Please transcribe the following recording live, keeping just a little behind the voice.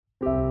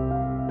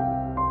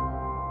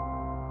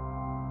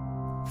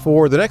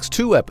For the next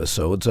 2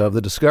 episodes of the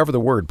Discover the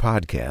Word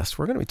podcast,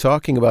 we're going to be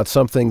talking about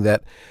something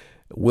that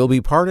will be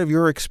part of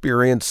your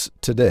experience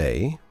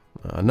today,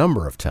 a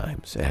number of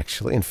times,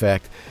 actually. In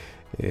fact,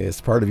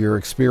 it's part of your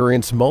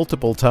experience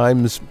multiple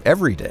times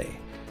every day.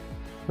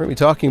 We're going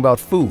to be talking about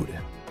food.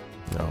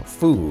 Now,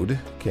 food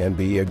can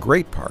be a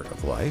great part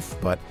of life,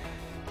 but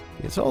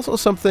it's also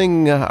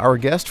something our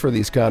guest for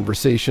these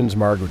conversations,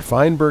 Margaret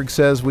Feinberg,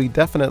 says we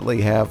definitely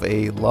have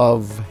a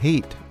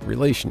love-hate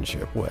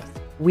relationship with.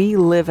 We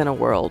live in a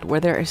world where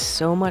there is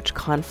so much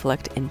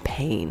conflict and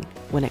pain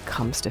when it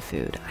comes to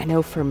food. I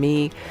know for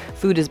me,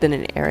 food has been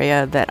an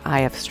area that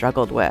I have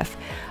struggled with.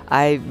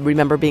 I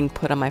remember being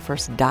put on my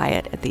first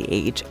diet at the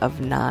age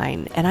of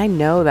 9, and I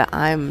know that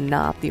I'm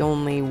not the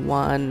only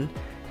one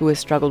who has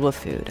struggled with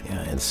food.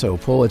 Yeah, and so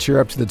pull a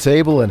chair up to the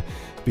table and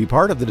be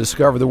part of the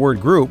Discover the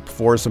Word group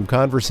for some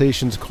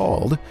conversations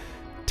called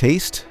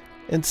Taste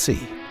and See.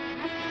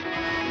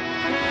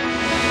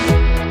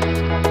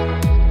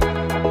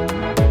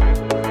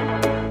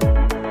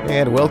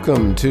 And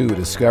welcome to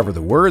Discover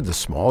the Word, the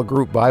small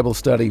group Bible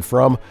study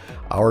from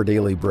Our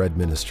Daily Bread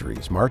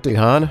Ministries. Mart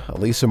DeHaan,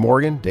 Elisa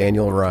Morgan,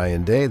 Daniel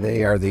Ryan Day,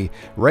 they are the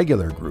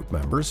regular group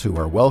members who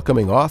are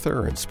welcoming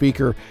author and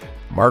speaker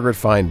Margaret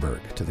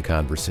Feinberg to the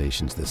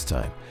conversations this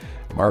time.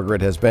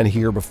 Margaret has been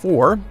here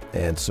before,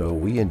 and so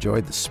we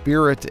enjoyed the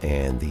spirit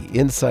and the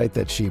insight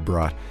that she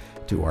brought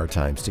to our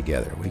times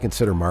together. We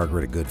consider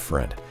Margaret a good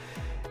friend.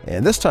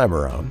 And this time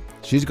around,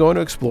 she's going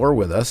to explore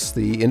with us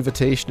the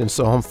invitation in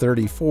Psalm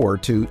 34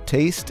 to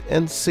taste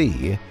and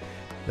see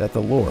that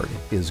the Lord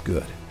is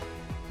good.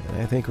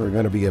 And I think we're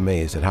going to be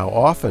amazed at how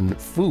often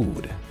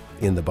food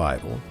in the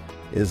Bible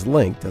is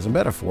linked as a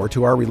metaphor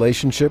to our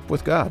relationship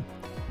with God.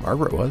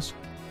 Margaret was.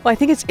 Well, I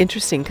think it's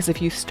interesting because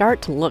if you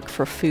start to look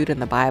for food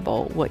in the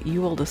Bible, what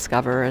you will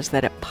discover is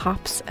that it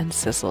pops and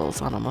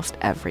sizzles on almost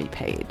every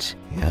page.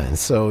 Yeah, and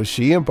so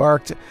she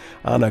embarked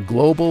on a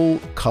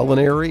global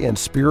culinary and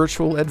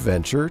spiritual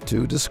adventure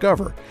to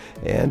discover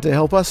and to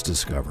help us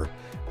discover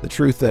the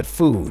truth that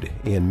food,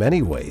 in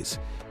many ways,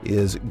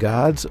 is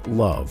God's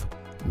love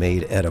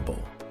made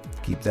edible.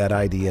 Keep that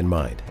idea in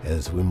mind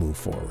as we move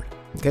forward.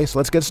 Okay, so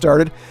let's get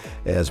started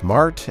as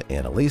Mart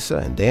and Elisa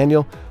and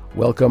Daniel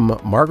welcome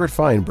Margaret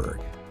Feinberg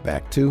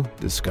back to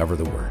Discover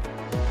the Word.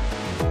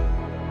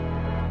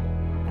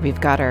 We've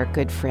got our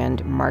good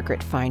friend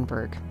Margaret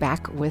Feinberg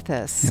back with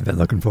us. I've been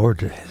looking forward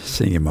to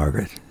seeing you,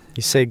 Margaret.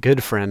 You say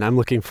good friend. I'm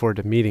looking forward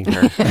to meeting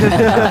her.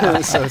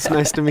 So it's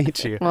nice to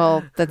meet you.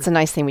 Well, that's a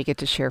nice thing. We get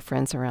to share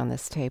friends around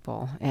this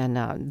table.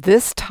 And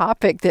this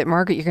topic that,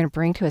 Margaret, you're going to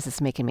bring to us is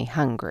making me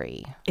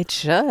hungry. It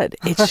should.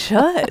 It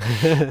should.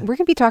 We're going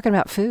to be talking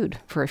about food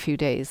for a few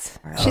days.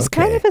 She's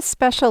kind of a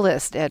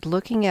specialist at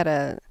looking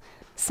at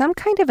some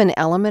kind of an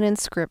element in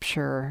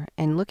Scripture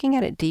and looking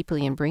at it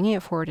deeply and bringing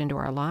it forward into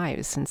our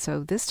lives. And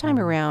so this time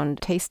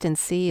around, Taste and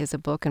See is a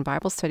book and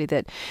Bible study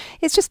that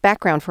is just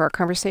background for our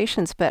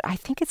conversations, but I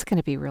think it's going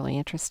to be really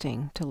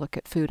interesting to look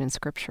at food in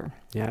Scripture.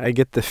 Yeah, I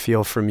get the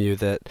feel from you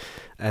that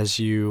as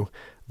you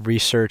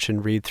research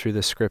and read through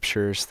the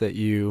Scriptures that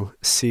you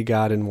see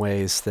God in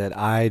ways that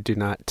I do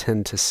not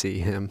tend to see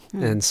him.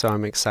 And so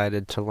I'm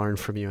excited to learn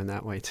from you in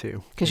that way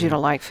too. Because you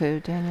don't like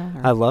food, Daniel?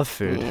 I love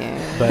food,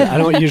 but I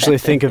don't usually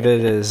think of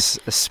it as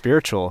a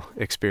spiritual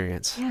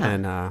experience. Yeah.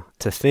 And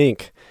to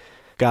think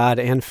God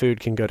and food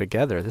can go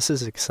together, this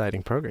is an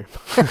exciting program.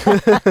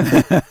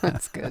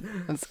 That's good.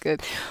 That's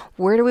good.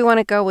 Where do we want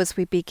to go as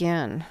we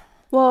begin?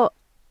 Well,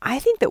 I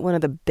think that one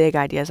of the big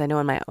ideas I know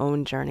in my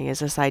own journey is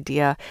this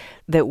idea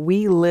that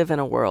we live in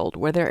a world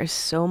where there is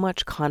so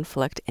much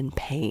conflict and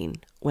pain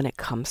when it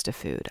comes to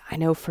food. I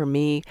know for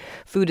me,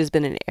 food has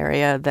been an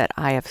area that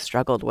I have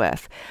struggled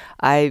with.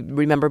 I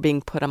remember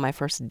being put on my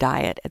first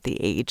diet at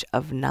the age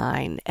of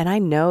 9, and I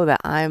know that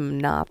I'm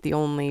not the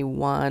only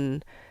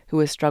one who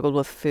has struggled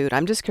with food.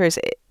 I'm just curious,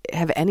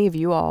 have any of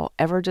you all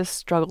ever just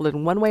struggled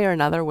in one way or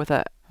another with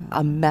a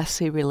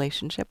messy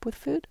relationship with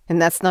food?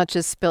 And that's not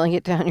just spilling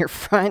it down your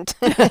front.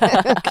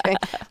 Okay.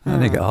 I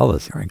think all of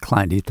us are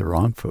inclined to eat the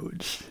wrong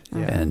foods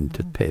and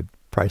to pay a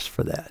price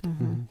for that.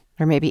 Mm-hmm.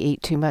 Or maybe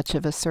eat too much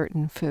of a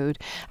certain food.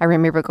 I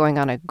remember going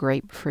on a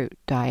grapefruit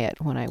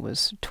diet when I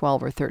was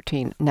 12 or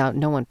 13. Now,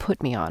 no one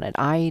put me on it.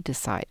 I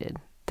decided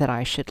that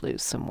I should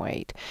lose some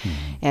weight.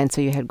 Mm-hmm. And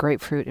so you had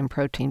grapefruit and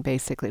protein,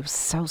 basically. It was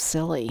so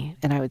silly,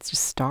 and I would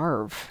just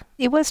starve.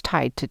 It was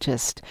tied to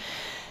just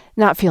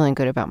not feeling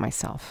good about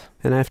myself.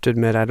 And I have to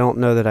admit, I don't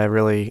know that I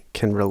really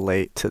can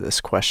relate to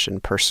this question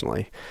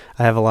personally.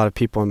 I have a lot of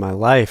people in my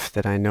life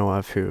that I know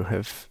of who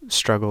have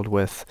struggled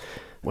with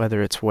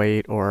whether it's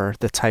weight or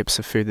the types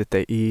of food that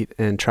they eat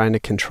and trying to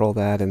control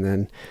that and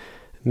then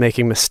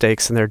making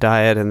mistakes in their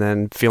diet and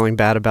then feeling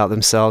bad about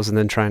themselves and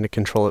then trying to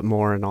control it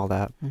more and all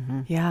that.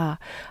 Mm-hmm. Yeah.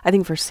 I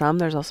think for some,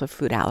 there's also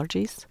food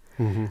allergies.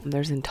 Mm-hmm.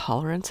 There's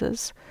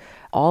intolerances.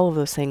 all of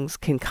those things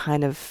can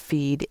kind of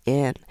feed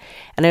in.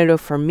 And I know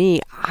for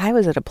me, I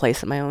was at a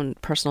place in my own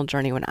personal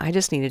journey when I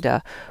just needed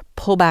to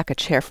pull back a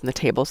chair from the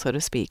table, so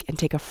to speak, and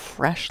take a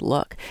fresh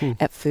look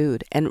at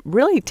food and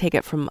really take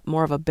it from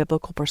more of a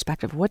biblical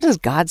perspective. What does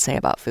God say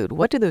about food?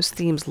 What do those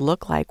themes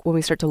look like when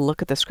we start to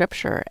look at the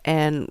scripture?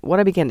 And what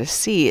I began to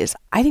see is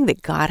I think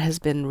that God has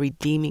been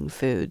redeeming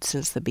food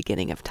since the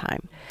beginning of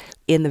time.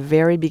 In the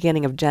very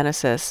beginning of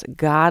Genesis,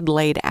 God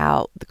laid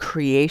out the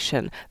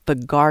creation, the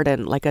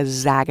garden, like a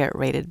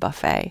Zagat-rated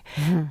buffet.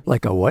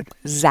 Like a what?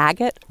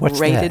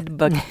 Zagat-rated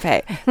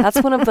buffet.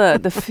 That's one of the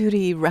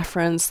foodie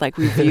reference, like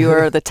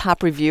reviewer, the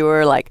top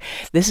reviewer, like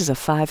this is a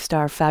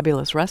 5-star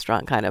fabulous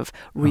restaurant kind of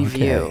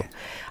review. Okay.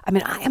 I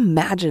mean, I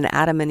imagine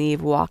Adam and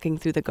Eve walking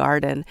through the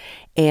garden,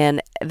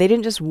 and they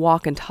didn't just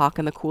walk and talk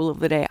in the cool of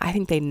the day. I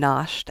think they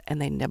noshed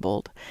and they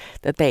nibbled,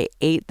 that they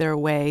ate their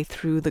way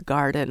through the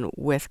garden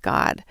with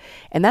God.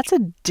 And that's a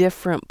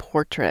different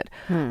portrait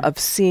of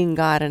seeing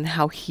God and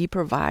how he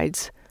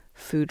provides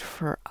food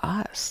for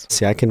us.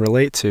 See, I can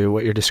relate to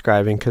what you're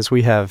describing because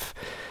we have,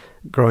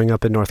 growing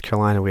up in North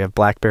Carolina, we have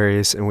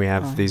blackberries and we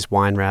have these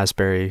wine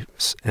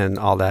raspberries and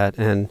all that.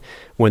 And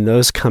when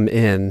those come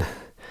in,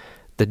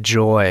 the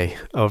joy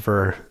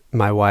over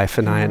my wife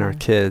and I and our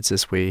kids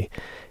as we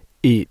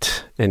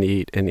eat and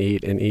eat and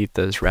eat and eat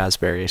those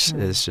raspberries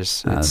is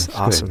just, it's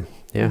awesome. Good.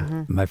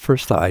 Yeah. My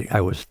first thought,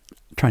 I was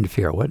trying to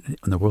figure out what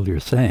in the world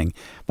you're saying,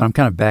 but I'm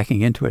kind of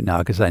backing into it now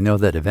because I know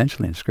that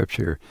eventually in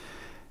Scripture,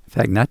 in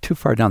fact, not too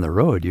far down the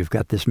road, you've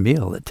got this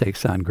meal that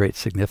takes on great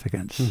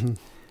significance.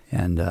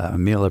 And a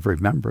meal of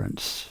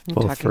remembrance,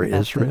 both for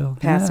Israel.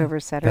 Passover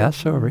Seder.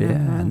 Passover,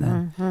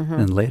 and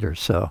then later.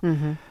 So,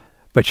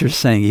 but you're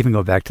saying even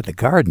go back to the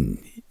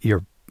garden,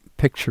 you're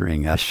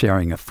picturing us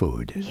sharing a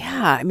food.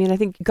 Yeah, I mean, I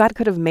think God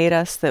could have made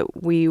us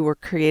that we were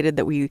created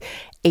that we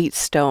ate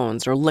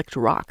stones or licked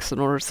rocks in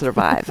order to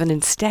survive. And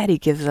instead, he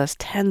gives us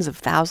tens of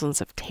thousands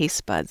of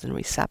taste buds and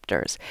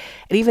receptors.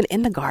 And even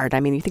in the garden,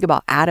 I mean, you think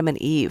about Adam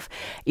and Eve,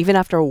 even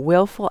after a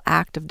willful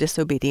act of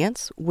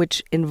disobedience,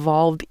 which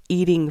involved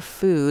eating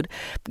food,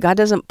 God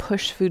doesn't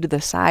push food to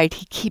the side.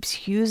 He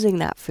keeps using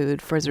that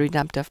food for his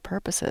redemptive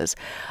purposes.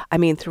 I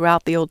mean,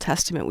 throughout the Old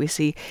Testament, we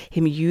see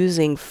him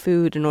using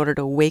food in order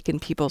to awaken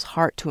people's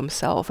heart to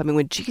himself. I mean,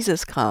 when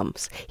Jesus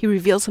comes, he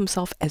reveals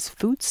himself as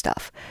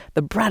foodstuff,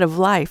 the bread of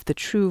life, the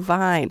true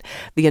vine,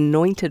 the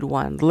anointed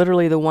one,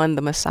 literally the one,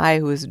 the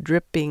Messiah who is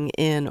dripping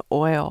in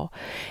oil.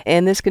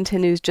 And this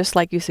continues, just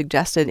like you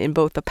suggested, in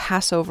both the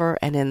Passover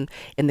and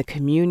in the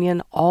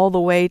communion, all the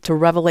way to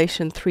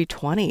Revelation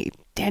 3:20.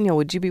 Daniel,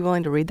 would you be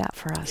willing to read that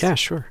for us? Yeah,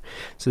 sure.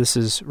 So this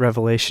is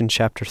Revelation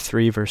chapter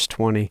 3, verse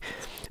 20.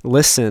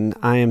 Listen,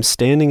 I am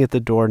standing at the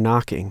door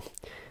knocking.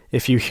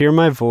 If you hear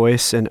my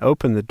voice and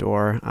open the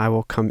door, I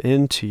will come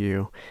in to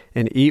you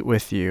and eat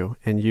with you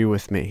and you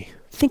with me.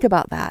 Think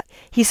about that.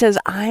 He says,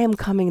 I am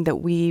coming that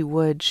we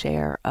would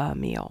share a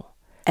meal.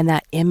 And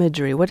that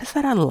imagery, what does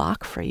that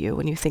unlock for you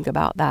when you think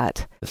about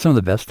that? Some of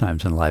the best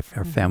times in life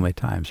are family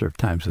times or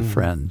times with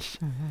friends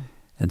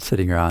and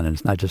sitting around. And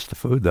it's not just the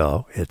food,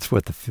 though. It's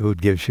what the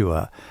food gives you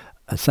a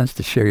sense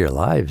to share your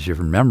lives, your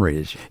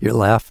memories, your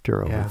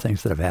laughter over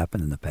things that have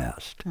happened in the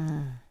past.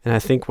 And I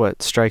think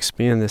what strikes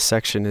me in this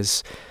section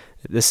is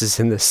this is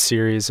in this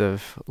series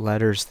of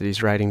letters that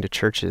he's writing to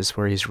churches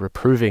where he's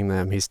reproving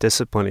them, he's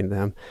disciplining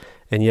them,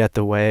 and yet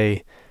the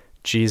way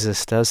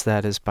Jesus does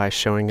that is by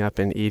showing up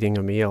and eating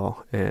a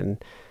meal and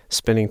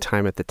spending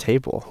time at the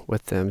table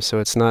with them. So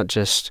it's not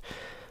just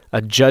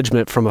a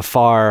judgment from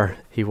afar.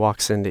 He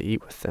walks in to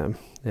eat with them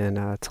and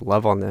to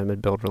love on them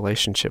and build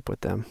relationship with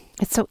them.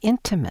 It's so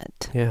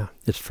intimate. Yeah.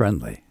 It's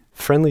friendly.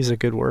 Friendly's a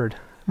good word,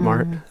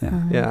 Mart.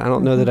 Yeah, I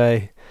don't know that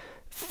I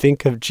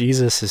think of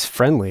Jesus as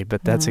friendly,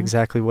 but that's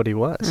exactly what he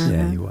was.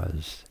 Yeah, he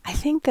was. I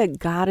think that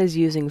God is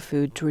using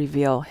food to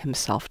reveal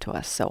himself to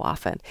us so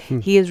often.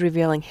 He is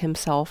revealing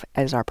himself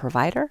as our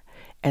provider,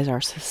 as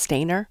our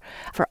sustainer.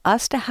 For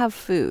us to have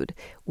food,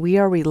 we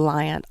are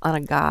reliant on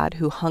a God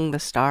who hung the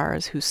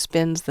stars, who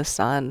spins the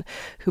sun,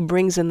 who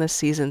brings in the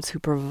seasons, who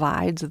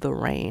provides the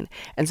rain.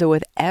 And so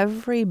with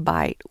every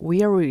bite,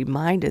 we are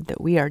reminded that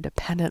we are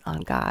dependent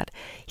on God.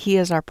 He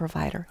is our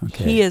provider.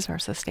 Okay. He is our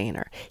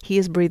sustainer. He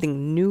is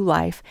breathing new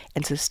life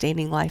and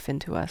sustaining life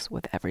into us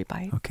with every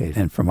bite. Okay,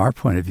 and from our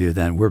point of view,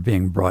 then, we're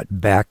being brought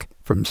back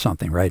from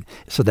something, right?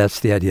 So that's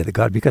the idea that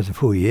God, because of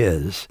who he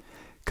is,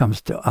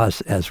 comes to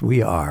us as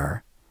we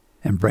are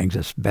and brings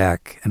us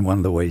back. And one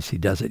of the ways he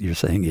does it, you're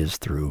saying, is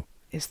through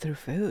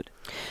food.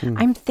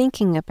 I'm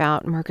thinking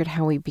about, Margaret,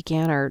 how we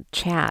began our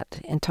chat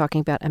and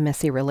talking about a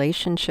messy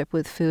relationship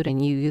with food,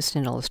 and you used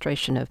an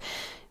illustration of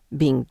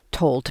being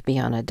told to be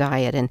on a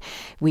diet, and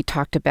we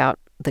talked about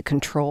the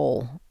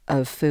control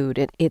of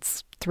food.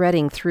 It's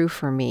threading through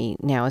for me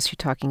now as you're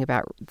talking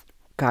about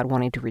God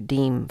wanting to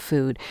redeem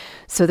food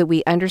so that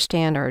we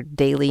understand our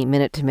daily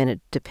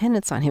minute-to-minute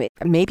dependence on him.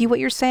 Maybe what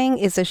you're saying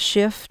is a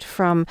shift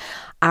from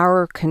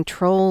our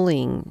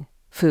controlling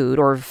food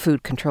or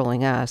food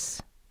controlling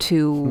us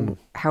to,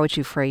 how would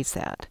you phrase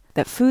that?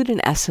 That food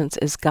in essence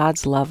is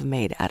God's love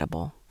made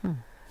edible.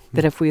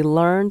 That if we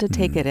learn to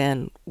take it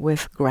in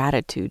with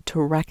gratitude,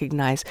 to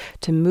recognize,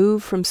 to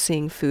move from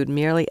seeing food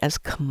merely as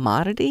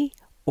commodity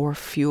or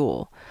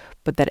fuel,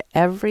 but that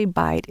every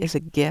bite is a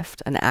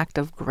gift, an act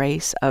of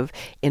grace, of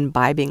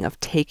imbibing, of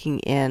taking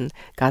in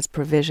God's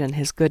provision,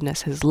 His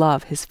goodness, His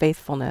love, His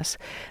faithfulness,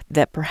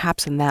 that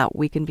perhaps in that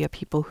we can be a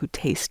people who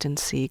taste and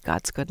see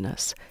God's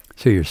goodness.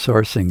 So you're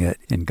sourcing it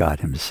in God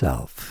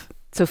Himself.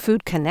 So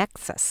food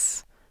connects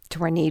us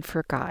to our need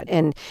for God.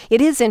 And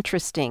it is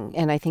interesting,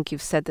 and I think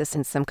you've said this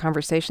in some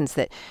conversations,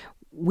 that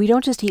we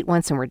don't just eat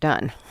once and we're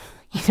done.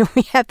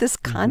 We have this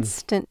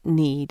constant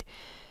need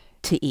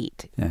to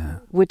eat,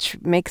 which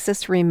makes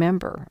us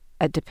remember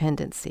a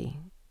dependency.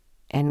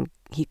 And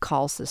He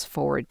calls us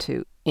forward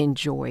to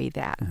enjoy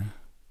that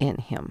in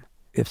Him.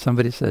 If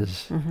somebody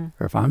says,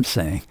 or if I'm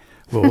saying,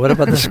 well, what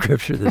about the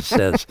scripture that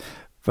says,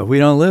 but we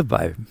don't live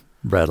by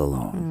bread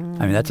alone?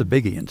 I mean, that's a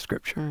biggie in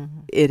Scripture.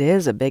 It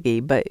is a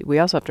biggie, but we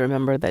also have to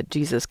remember that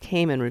Jesus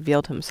came and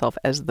revealed Himself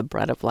as the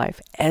bread of life,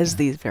 as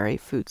these very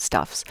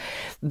foodstuffs,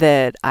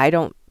 that I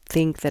don't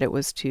think that it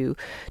was to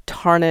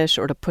tarnish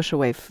or to push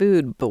away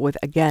food, but with,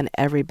 again,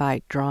 every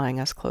bite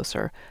drawing us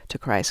closer to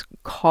Christ,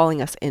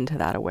 calling us into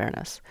that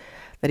awareness.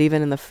 That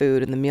even in the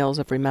food and the meals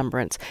of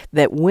remembrance,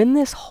 that when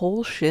this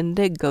whole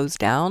shindig goes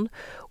down,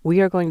 we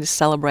are going to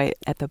celebrate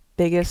at the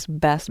biggest,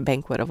 best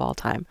banquet of all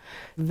time.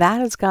 That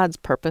is God's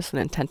purpose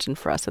and intention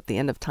for us at the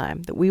end of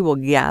time, that we will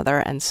gather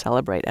and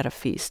celebrate at a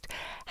feast.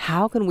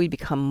 How can we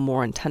become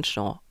more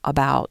intentional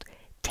about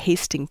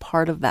tasting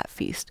part of that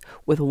feast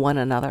with one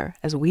another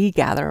as we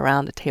gather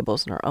around the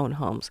tables in our own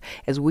homes,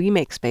 as we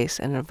make space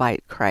and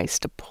invite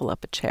Christ to pull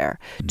up a chair,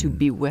 to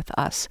be with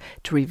us,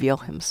 to reveal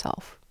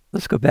Himself?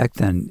 Let's go back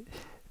then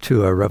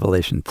to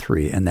Revelation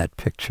 3 and that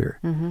picture.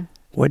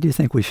 What do you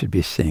think we should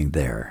be seeing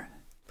there?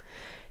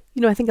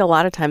 I think a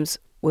lot of times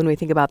when we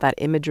think about that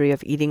imagery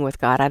of eating with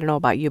God, I don't know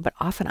about you, but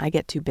often I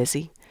get too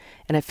busy.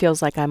 And it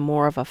feels like I'm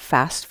more of a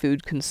fast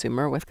food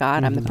consumer with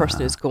God. I'm the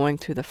person who's going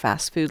through the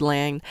fast food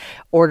lane,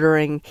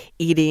 ordering,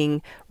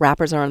 eating.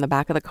 Wrappers are in the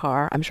back of the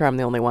car. I'm sure I'm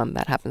the only one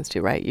that happens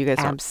to, right? You guys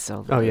don't?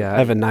 Absolutely. Oh, yeah. I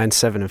have a 9,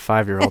 7, and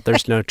 5-year-old.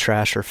 There's no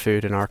trash or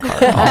food in our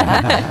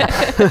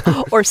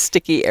car. Or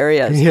sticky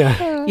areas.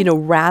 Yeah.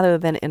 Rather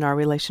than in our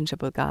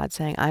relationship with God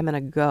saying, I'm going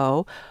to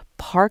go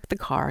park the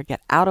car, get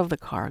out of the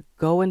car,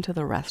 go into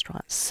the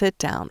restaurant, sit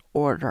down,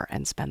 order,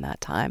 and spend that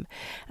time.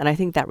 And I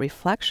think that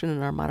reflection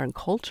in our modern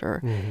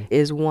culture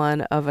is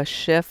one of a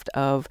shift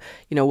of,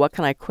 what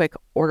can I quick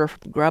order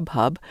from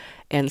Grubhub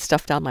and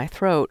stuff down my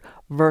throat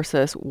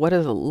versus what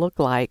does it look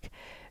like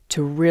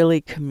to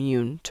really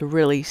commune, to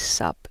really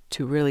sup,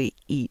 to really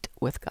eat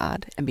with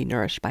God and be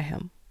nourished by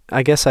Him.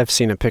 I guess I've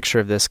seen a picture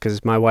of this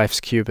because my wife's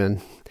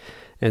Cuban.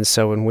 And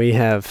so when we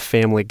have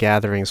family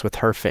gatherings with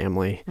her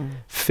family,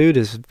 food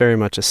is very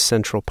much a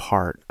central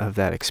part of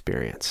that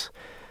experience.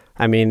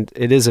 I mean,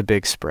 it is a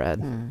big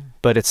spread,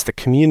 but it's the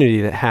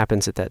community that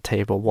happens at that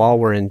table while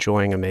we're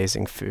enjoying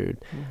amazing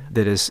food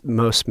that is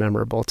most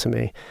memorable to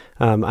me.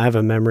 I have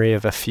a memory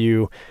of a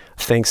few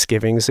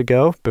Thanksgivings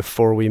ago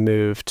before we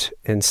moved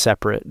in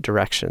separate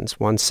directions.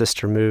 One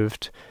sister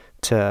moved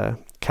to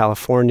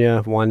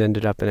California, one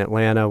ended up in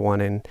Atlanta,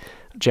 one in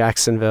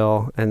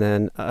Jacksonville, and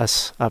then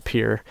us up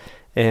here.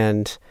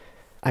 And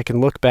I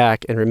can look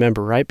back and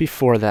remember right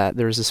before that,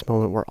 there was this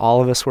moment where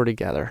all of us were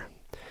together.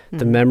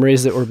 The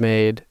memories that were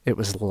made, it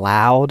was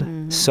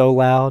loud, so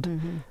loud,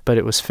 but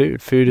it was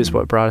food. Food is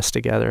what brought us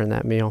together in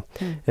that meal.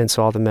 And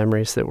so all the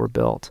memories that were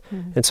built.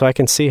 And so I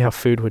can see how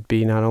food would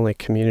be not only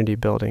community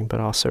building, but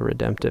also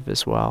redemptive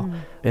as well,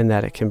 in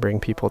that it can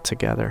bring people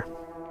together.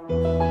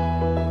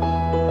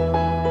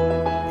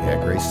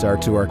 Great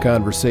start to our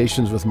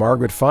conversations with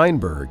Margaret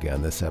Feinberg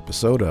on this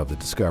episode of the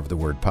Discover the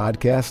Word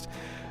podcast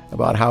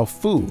about how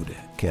food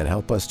can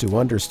help us to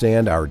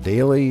understand our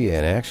daily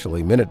and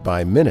actually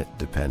minute-by-minute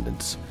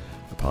dependence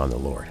upon the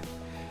Lord.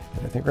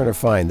 And I think we're going to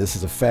find this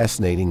is a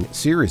fascinating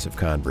series of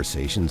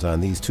conversations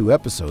on these 2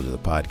 episodes of the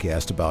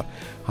podcast about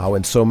how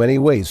in so many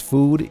ways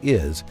food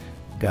is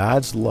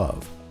God's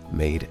love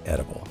made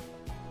edible.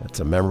 That's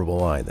a memorable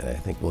line that I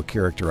think will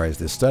characterize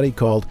this study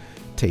called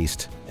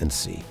Taste and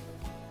See.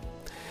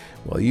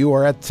 Well, you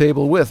are at the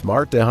table with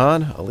Mart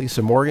DeHaan,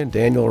 Elisa Morgan,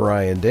 Daniel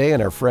Ryan Day,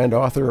 and our friend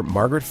author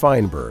Margaret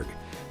Feinberg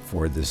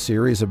for this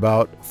series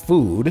about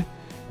food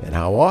and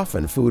how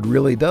often food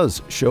really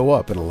does show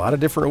up in a lot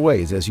of different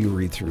ways as you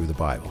read through the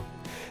Bible.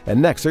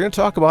 And next, they're going to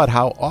talk about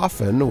how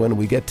often when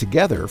we get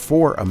together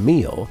for a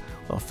meal,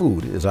 well,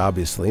 food is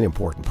obviously an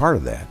important part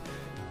of that.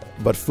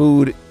 But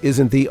food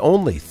isn't the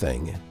only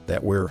thing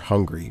that we're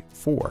hungry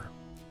for.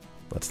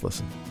 Let's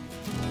listen.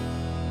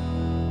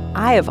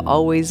 I have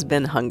always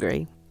been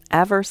hungry.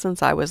 Ever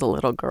since I was a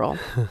little girl.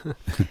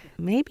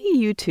 Maybe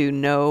you two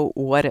know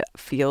what it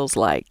feels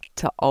like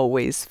to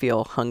always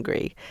feel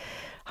hungry.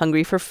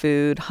 Hungry for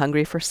food,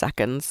 hungry for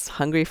seconds,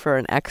 hungry for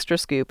an extra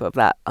scoop of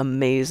that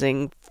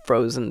amazing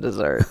frozen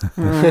dessert.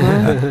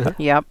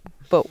 Yep.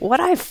 But what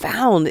I've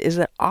found is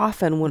that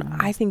often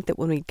I think that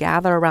when we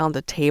gather around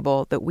a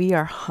table, that we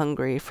are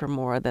hungry for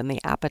more than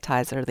the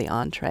appetizer, the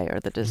entree, or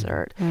the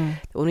dessert.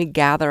 That when we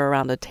gather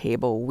around a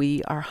table,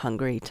 we are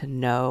hungry to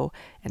know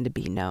and to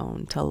be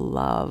known, to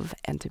love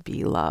and to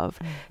be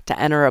loved, to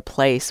enter a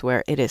place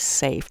where it is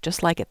safe,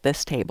 just like at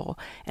this table,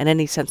 and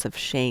any sense of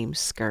shame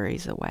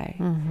scurries away.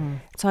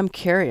 So I'm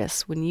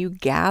curious, when you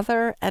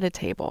gather at a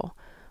table,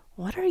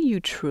 what are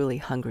you truly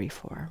hungry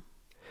for?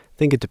 I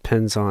think it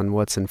depends on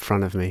what's in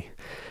front of me.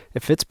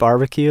 If it's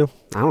barbecue,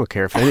 I don't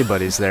care if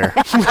anybody's there.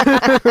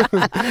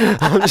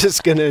 I'm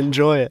just going to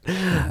enjoy it.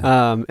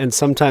 And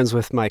sometimes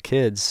with my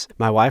kids,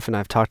 my wife and I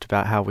have talked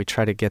about how we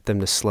try to get them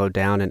to slow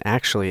down and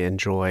actually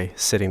enjoy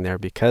sitting there,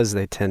 because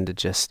they tend to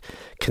just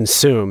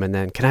consume and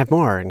then, can I have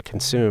more, and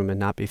consume and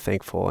not be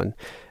thankful and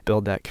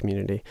build that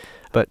community.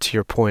 But to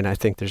your point, I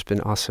think there's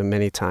been also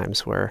many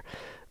times where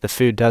the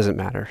food doesn't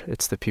matter.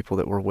 It's the people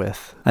that we're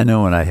with. I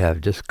know when I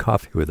have just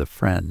coffee with a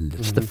friend,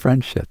 it's the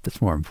friendship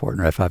that's more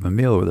important. Or if I have a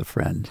meal with a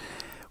friend.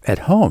 At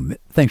home,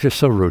 things are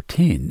so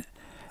routine.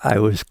 I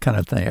was kind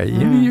of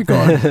thinking, you're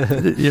going,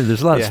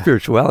 there's a lot of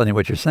spirituality in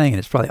what you're saying, and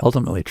it's probably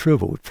ultimately true,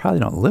 but we probably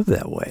don't live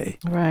that way.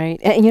 Right.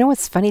 And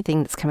what's funny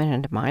thing that's coming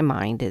into my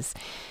mind is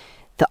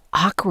the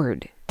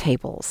awkward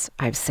tables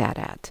I've sat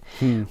at.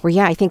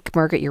 Where, I think,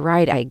 Margaret, you're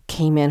right. I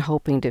came in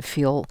hoping to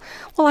feel,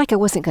 like I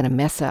wasn't going to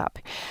mess up.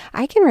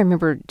 I can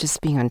remember just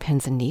being on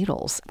pins and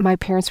needles. My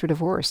parents were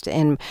divorced,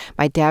 and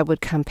my dad would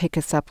come pick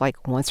us up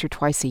like once or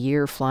twice a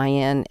year, fly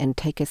in and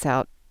take us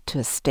out to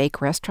a steak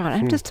restaurant.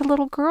 I'm just a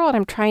little girl, and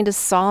I'm trying to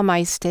saw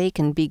my steak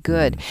and be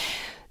good.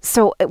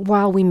 So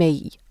while we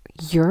may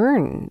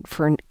yearn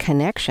for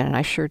connection, and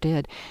I sure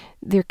did,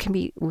 there can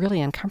be really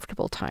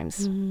uncomfortable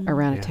times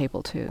around a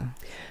table too.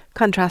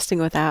 Contrasting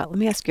with that, let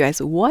me ask you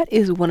guys, what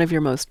is one of your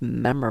most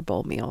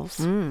memorable meals?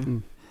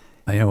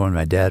 I know when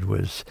my dad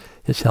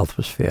his health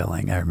was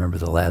failing, I remember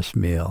the last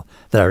meal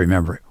that I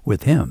remember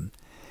with him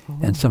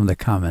and some of the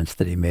comments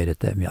that he made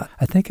at that meal.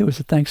 I think it was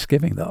at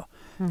Thanksgiving, though.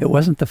 It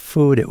wasn't the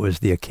food, it was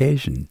the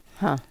occasion.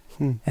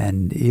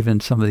 And even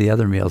some of the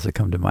other meals that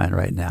come to mind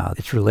right now,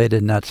 it's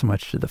related not so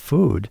much to the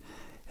food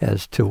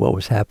as to what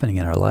was happening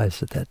in our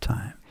lives at that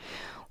time.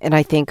 And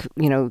I think,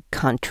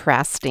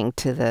 contrasting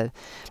to the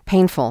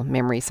painful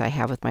memories I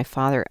have with my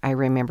father, I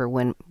remember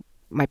when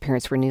my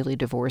parents were newly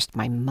divorced,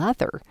 my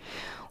mother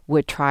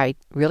would try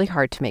really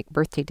hard to make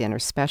birthday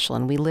dinners special.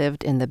 And we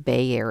lived in the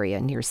Bay Area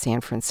near San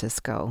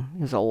Francisco.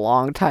 It was a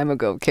long time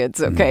ago,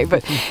 kids, okay?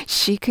 But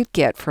she could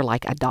get, for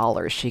like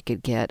 $1, she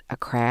could get a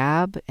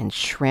crab and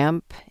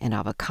shrimp and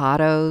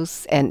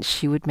avocados. And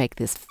she would make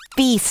this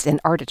feast, and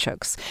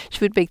artichokes.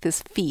 She would make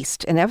this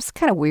feast. And that was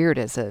kind of weird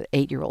as an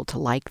 8-year-old to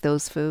like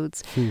those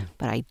foods.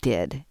 But I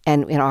did.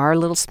 And in our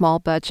little small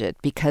budget,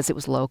 because it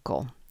was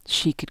local,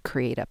 she could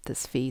create up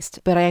this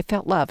feast. But I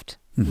felt loved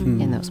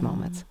in those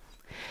moments.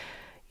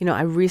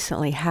 I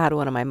recently had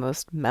one of my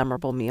most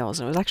memorable meals,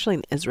 and it was actually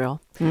in Israel.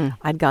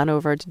 I'd gone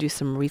over to do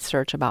some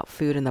research about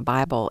food in the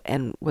Bible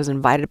and was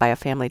invited by a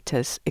family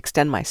to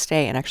extend my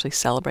stay and actually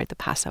celebrate the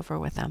Passover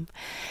with them.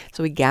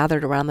 So we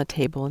gathered around the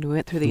table and we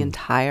went through the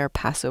entire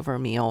Passover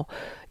meal,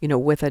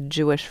 with a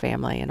Jewish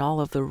family, and all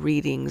of the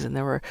readings, and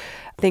there were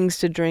things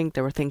to drink,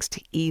 there were things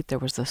to eat, there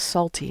was the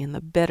salty and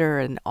the bitter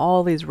and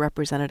all these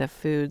representative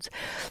foods.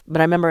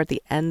 But I remember at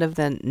the end of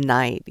the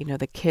night,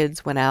 the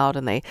kids went out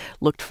and they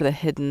looked for the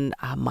hidden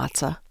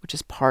matzah, which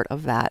is part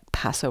of that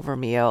Passover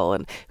meal,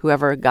 and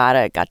whoever got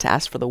it got to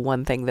ask for the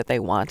one thing that they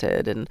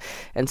wanted, and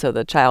so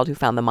the child who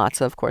found the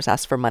matzah, of course,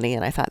 asked for money,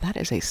 and I thought, that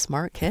is a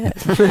smart kid.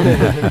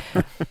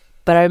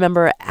 But I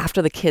remember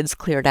after the kids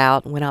cleared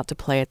out and went out to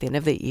play at the end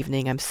of the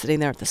evening, I'm sitting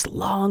there at this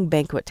long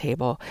banquet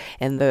table,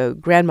 and the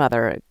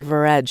grandmother,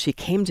 Vered, she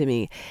came to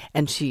me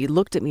and she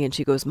looked at me and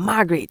she goes,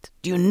 "Margaret,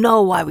 do you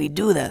know why we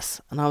do this?"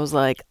 And I was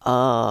like,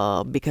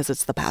 because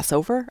it's the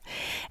Passover?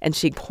 And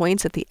she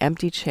points at the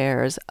empty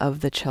chairs of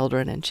the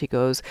children and she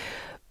goes,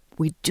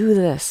 "We do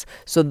this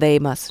so they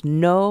must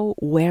know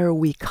where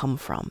we come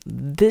from.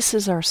 This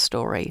is our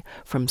story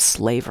from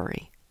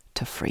slavery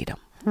to freedom."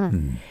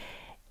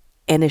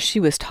 And as she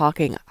was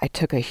talking, I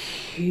took a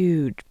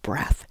huge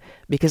breath,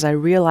 because I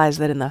realized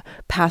that in the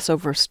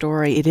Passover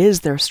story, it is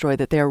their story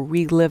that they're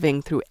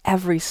reliving through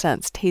every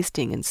sense,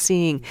 tasting and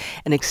seeing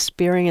and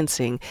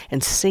experiencing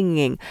and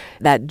singing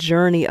that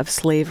journey of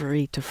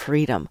slavery to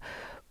freedom.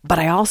 But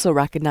I also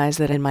recognize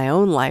that in my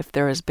own life,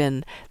 there has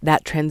been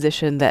that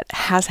transition that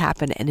has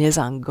happened and is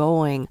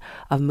ongoing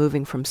of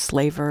moving from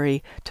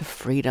slavery to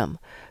freedom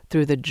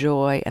through the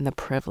joy and the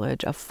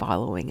privilege of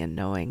following and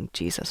knowing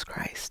Jesus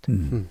Christ.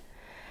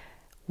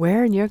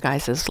 Where in your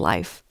guys'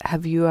 life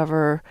have you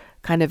ever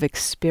kind of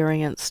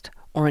experienced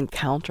or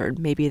encountered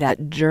maybe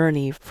that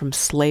journey from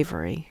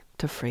slavery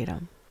to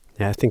freedom?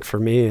 Yeah, I think for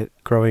me,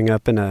 growing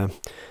up in a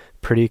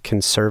pretty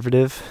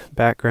conservative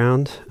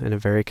background in a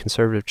very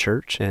conservative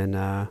church, and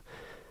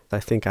I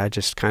think I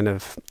just kind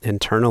of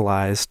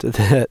internalized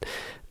that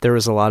there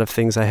was a lot of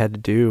things I had to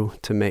do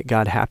to make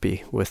God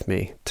happy with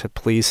me, to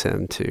please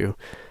Him, to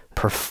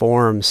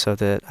perform so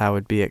that I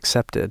would be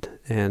accepted.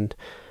 And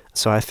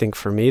So I think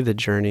for me, the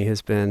journey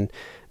has been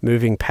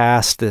moving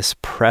past this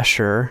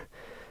pressure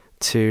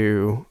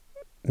to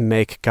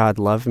make God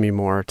love me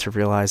more, to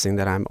realizing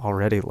that I'm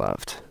already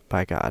loved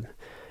by God.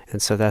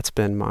 And so that's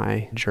been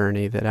my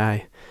journey that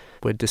I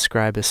would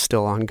describe as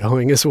still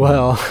ongoing as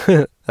well,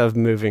 of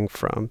moving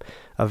from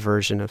a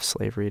version of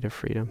slavery to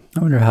freedom.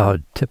 I wonder how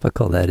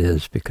typical that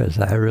is, because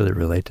I really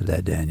relate to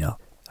that, Daniel.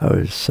 I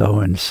was so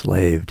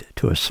enslaved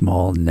to a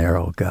small,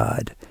 narrow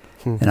God.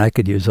 And I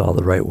could use all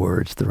the right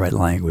words, the right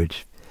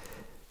language.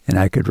 And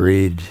I could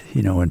read,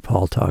 when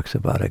Paul talks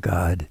about a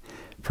God,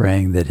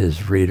 praying that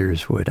his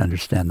readers would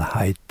understand the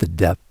height, the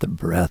depth, the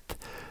breadth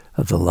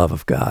of the love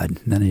of God.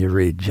 And then you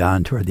read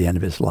John toward the end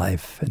of his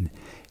life, and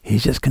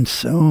he's just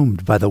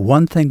consumed by the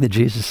one thing that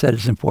Jesus said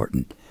is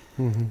important.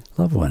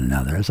 Love one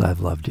another as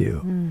I've loved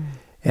you.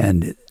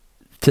 And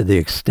to the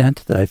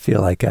extent that I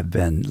feel like I've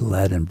been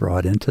led and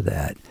brought into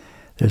that,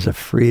 there's a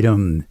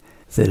freedom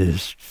that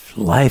is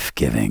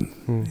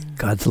life-giving.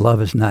 God's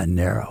love is not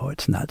narrow.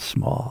 It's not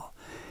small.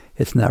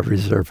 It's not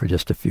reserved for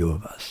just a few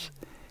of us.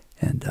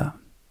 And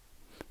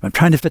I'm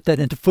trying to fit that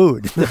into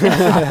food,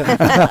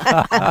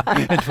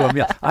 into a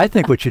meal. I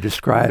think what you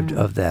described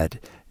of that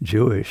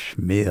Jewish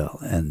meal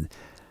and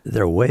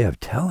their way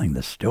of telling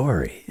the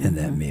story in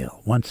that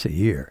meal once a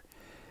year,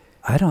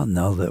 I don't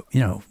know that,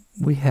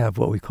 we have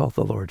what we call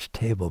the Lord's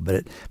table,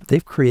 but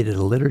they've created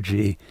a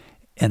liturgy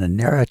and a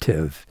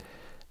narrative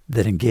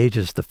that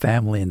engages the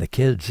family and the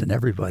kids and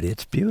everybody.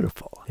 It's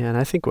beautiful. Yeah, and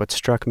I think what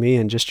struck me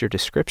in just your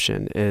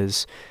description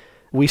is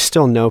we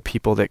still know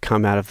people that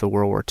come out of the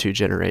World War II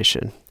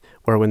generation,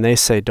 where when they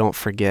say don't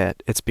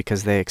forget, it's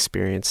because they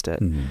experienced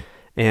it.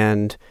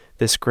 And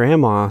this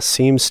grandma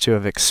seems to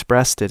have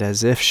expressed it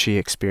as if she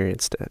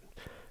experienced it.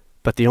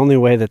 But the only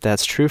way that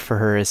that's true for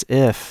her is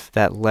if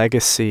that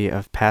legacy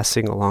of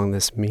passing along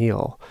this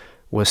meal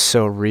was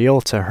so real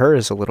to her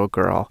as a little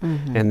girl.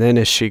 And then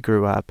as she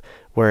grew up,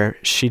 where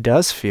she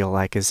does feel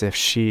like as if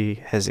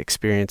she has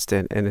experienced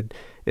it and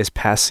is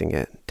passing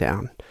it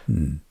down.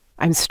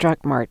 I'm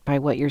struck, Mart, by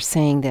what you're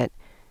saying, that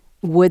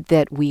would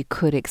that we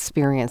could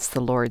experience the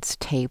Lord's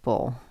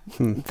table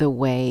the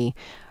way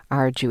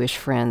our Jewish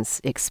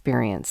friends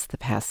experience the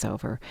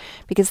Passover,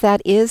 because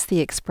that is the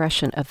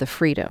expression of the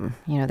freedom,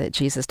 that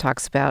Jesus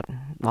talks about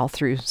all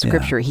through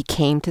Scripture. He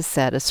came to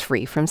set us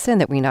free from sin,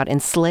 that we're not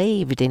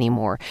enslaved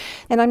anymore.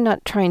 And I'm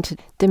not trying to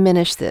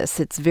diminish this.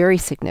 It's very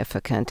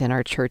significant in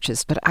our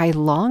churches, but I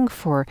long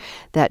for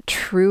that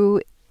true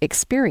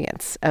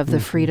experience of the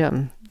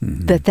freedom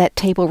that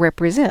table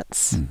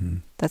represents.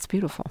 That's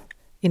beautiful.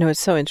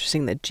 It's so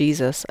interesting that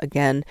Jesus,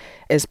 again,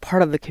 is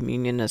part of the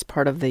communion, as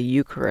part of the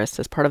Eucharist,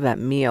 as part of that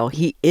meal.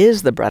 He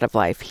is the bread of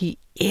life. He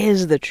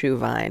is the true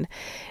vine.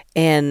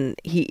 And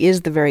he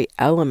is the very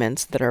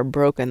elements that are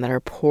broken, that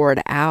are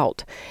poured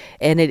out.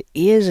 And it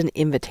is an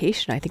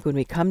invitation, I think, when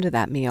we come to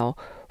that meal,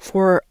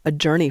 for a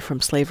journey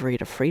from slavery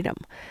to freedom.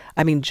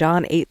 I mean,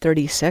 John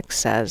 8:36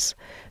 says,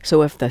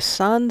 "So if the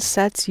Son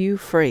sets you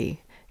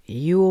free,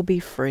 you will be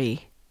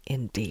free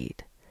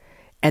indeed."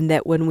 And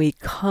that when we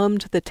come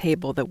to the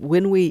table, that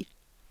when we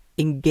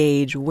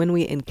engage, when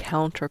we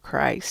encounter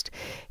Christ,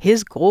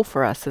 his goal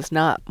for us is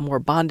not more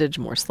bondage,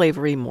 more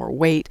slavery, more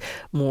weight,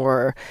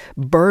 more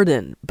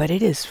burden, but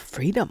it is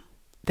freedom,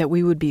 that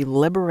we would be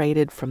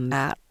liberated from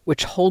that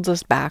which holds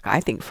us back,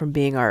 I think, from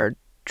being our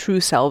true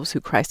selves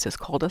who Christ has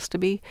called us to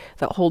be,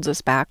 that holds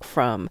us back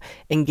from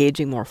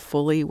engaging more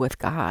fully with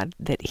God,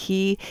 that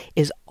he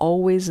is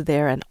always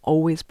there and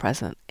always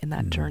present in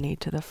that journey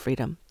to the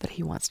freedom that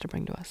he wants to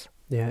bring to us.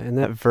 Yeah, and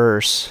that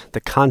verse, the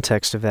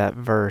context of that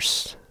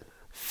verse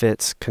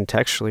fits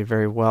contextually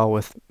very well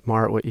with,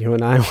 Mart, what you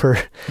and I were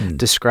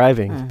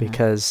describing,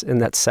 because in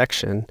that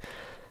section,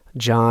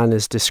 John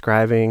is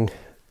describing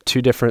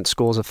two different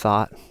schools of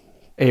thought.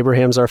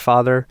 Abraham's our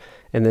father,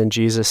 and then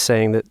Jesus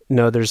saying that,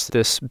 no, there's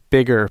this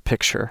bigger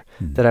picture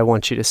that I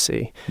want you to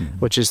see,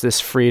 which is this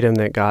freedom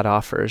that God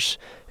offers,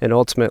 and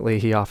ultimately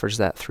he offers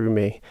that through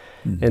me.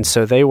 And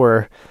so they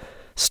were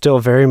still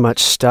very much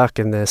stuck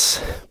in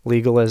this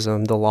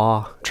legalism, the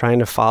law, trying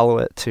to follow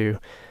it to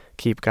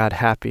keep God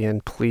happy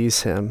and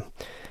please him.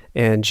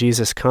 And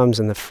Jesus comes,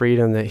 and the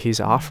freedom that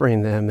he's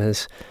offering them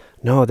is,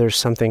 no, there's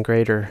something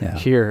greater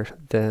here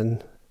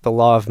than the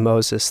law of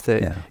Moses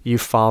that you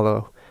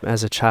follow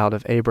as a child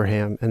of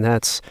Abraham. And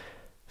that's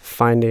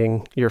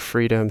finding your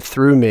freedom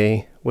through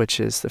me,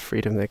 which is the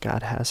freedom that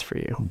God has for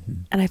you.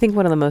 And I think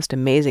one of the most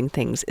amazing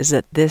things is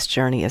that this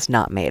journey is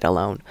not made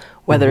alone,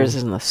 whether it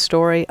is in the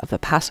story of the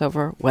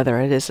Passover,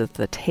 whether it is at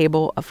the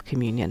table of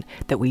communion,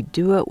 that we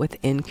do it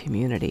within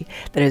community,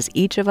 that as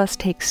each of us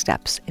takes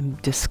steps in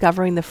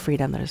discovering the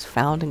freedom that is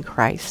found in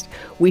Christ,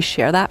 we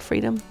share that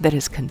freedom that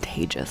is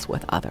contagious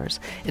with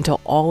others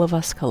until all of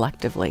us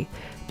collectively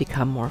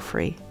become more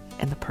free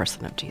in the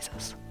person of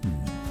Jesus.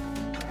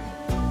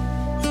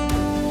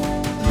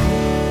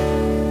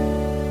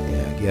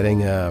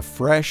 Getting a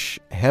fresh,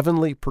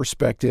 heavenly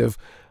perspective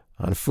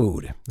on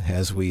food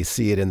as we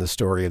see it in the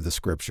story of the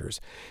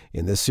Scriptures.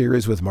 In this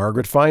series with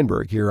Margaret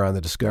Feinberg here on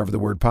the Discover the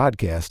Word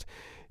podcast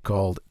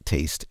called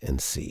Taste and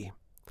See.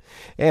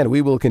 And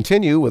we will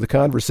continue with a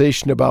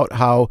conversation about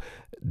how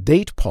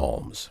date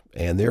palms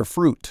and their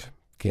fruit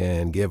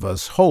can give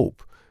us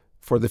hope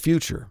for the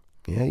future.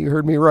 Yeah, you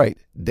heard me right.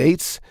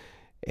 Dates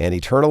and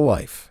eternal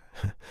life.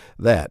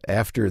 That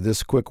after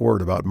this quick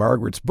word about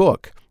Margaret's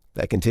book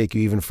that can take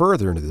you even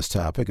further into this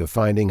topic of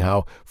finding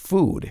how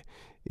food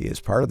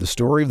is part of the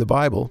story of the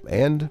Bible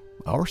and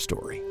our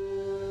story.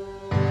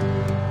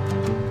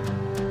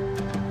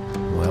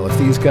 Well, if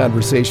these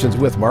conversations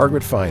with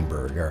Margaret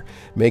Feinberg are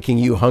making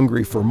you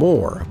hungry for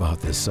more about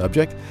this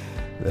subject,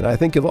 then I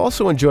think you'll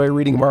also enjoy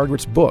reading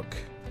Margaret's book,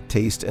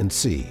 Taste and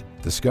See,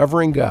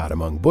 Discovering God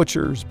Among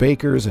Butchers,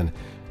 Bakers, and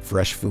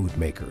Fresh Food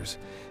Makers.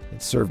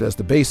 It served as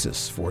the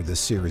basis for this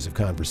series of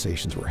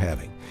conversations we're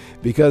having.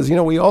 Because,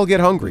 we all get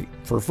hungry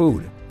for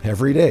food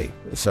every day,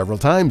 several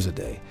times a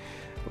day.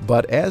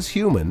 But as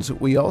humans,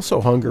 we also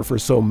hunger for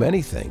so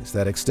many things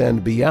that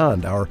extend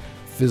beyond our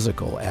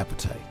physical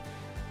appetite.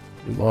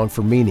 We long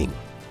for meaning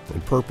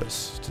and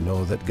purpose, to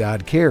know that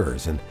God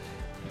cares and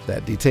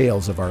that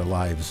details of our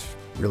lives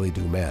really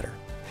do matter.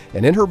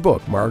 And in her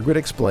book, Margaret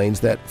explains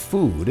that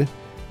food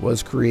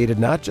was created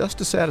not just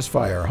to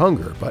satisfy our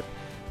hunger, but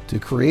to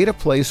create a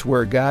place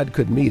where God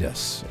could meet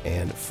us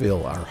and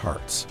fill our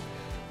hearts.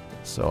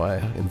 So I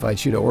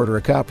invite you to order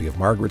a copy of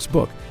Margaret's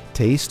book,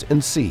 Taste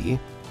and See,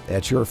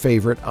 at your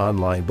favorite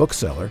online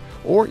bookseller,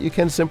 or you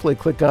can simply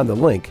click on the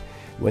link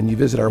when you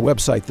visit our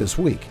website this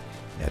week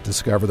at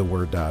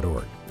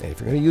discovertheword.org. And if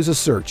you're going to use a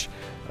search,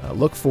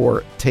 look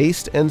for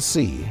Taste and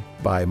See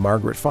by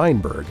Margaret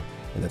Feinberg,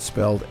 and it's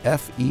spelled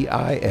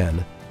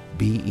Feinberg.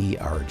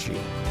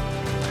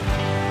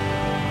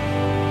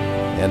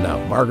 And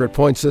now, Margaret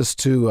points us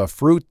to a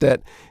fruit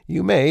that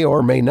you may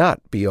or may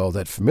not be all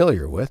that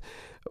familiar with,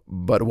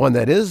 but one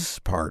that is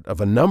part of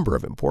a number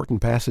of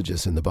important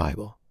passages in the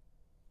Bible.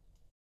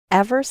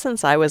 Ever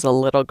since I was a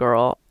little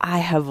girl, I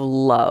have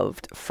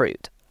loved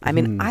fruit. I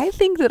mean, I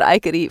think that I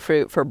could eat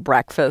fruit for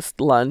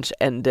breakfast, lunch,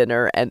 and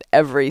dinner, and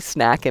every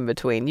snack in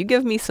between. You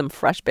give me some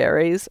fresh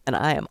berries, and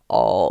I am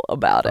all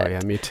about it. Oh,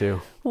 yeah, me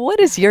too. What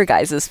is your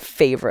guys'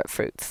 favorite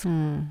fruits?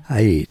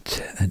 I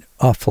eat an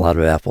awful lot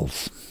of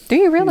apples. Do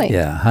you really?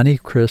 Yeah,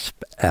 Honeycrisp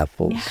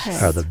apples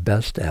Yes. are the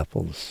best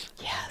apples.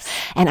 Yes.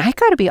 And I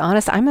got to be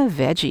honest, I'm a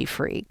veggie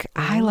freak.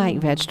 I like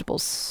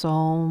vegetables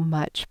so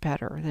much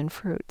better than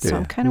fruit. So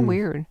I'm kind of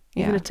weird.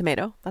 Even Yeah. a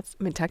tomato?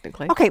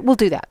 Technically. Okay, we'll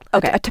do that.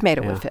 Okay. A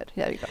tomato Yeah. would fit.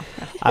 There you go.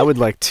 Yeah. I would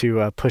like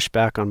to push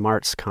back on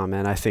Mart's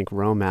comment. I think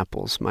Rome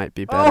apples might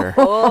be better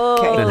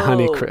Okay. than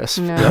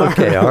Honeycrisp. No.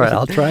 Okay, all right,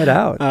 I'll try it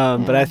out.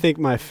 But I think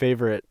my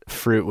favorite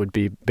fruit would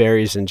be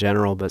berries in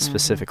general, but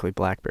specifically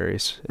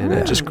blackberries.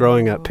 And just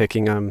growing up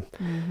picking them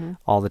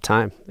all the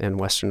time in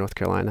Western North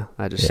Carolina,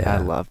 I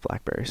love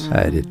blackberries.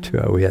 I did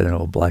too. We had an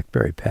old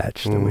blackberry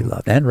patch that we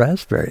loved. And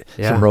raspberry.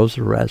 Yeah. Some rows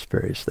of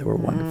raspberries that were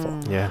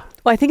wonderful. Yeah.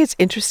 Well, I think it's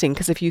interesting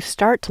because if you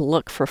start to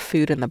look for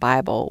food in the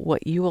Bible,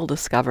 what you will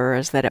discover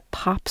is that it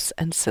pops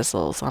and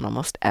sizzles on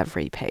almost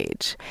every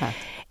page. Huh.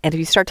 And if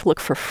you start to look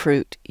for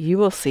fruit, you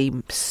will see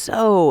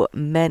so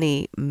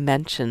many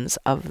mentions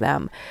of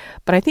them.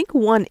 But I think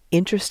one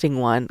interesting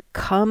one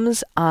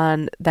comes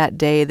on that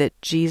day that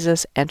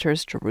Jesus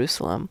enters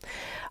Jerusalem.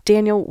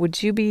 Daniel,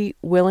 would you be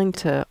willing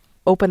to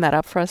open that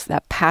up for us,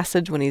 that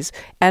passage when he's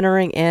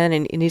entering in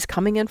and he's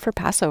coming in for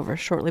Passover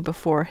shortly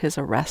before his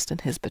arrest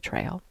and his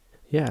betrayal?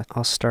 Yeah,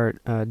 I'll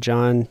start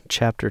John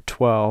chapter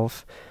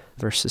 12,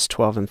 verses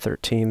 12 and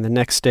 13. The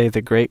next day,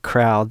 the great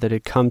crowd that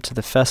had come to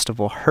the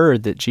festival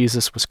heard that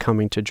Jesus was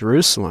coming to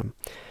Jerusalem.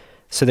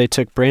 So they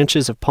took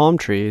branches of palm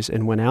trees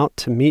and went out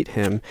to meet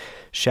him,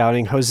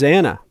 shouting,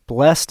 "Hosanna!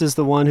 Blessed is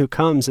the one who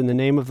comes in the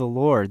name of the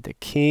Lord, the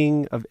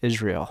King of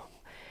Israel."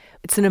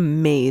 It's an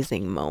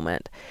amazing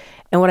moment.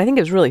 And what I think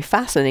is really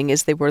fascinating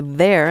is they were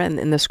there,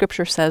 and the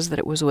scripture says that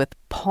it was with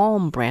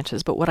palm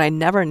branches. But what I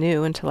never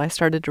knew until I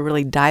started to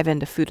really dive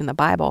into food in the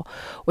Bible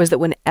was that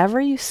whenever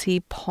you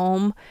see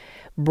palm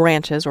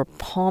branches or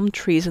palm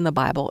trees in the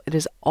Bible, it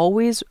is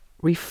always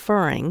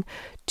referring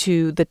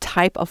to the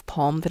type of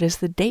palm that is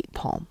the date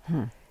palm.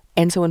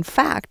 And so, in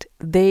fact,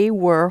 they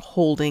were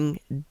holding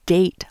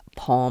date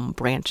palm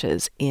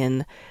branches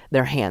in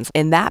their hands.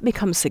 And that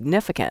becomes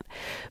significant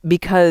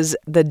because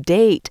the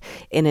date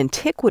in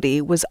antiquity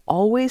was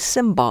always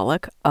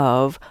symbolic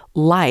of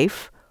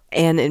life.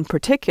 And in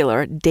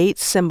particular,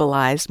 dates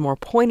symbolized more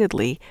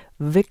pointedly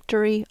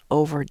victory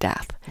over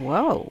death.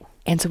 Whoa.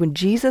 And so when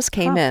Jesus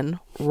came in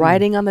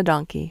riding on the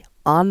donkey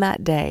on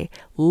that day,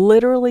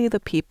 literally the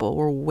people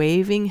were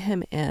waving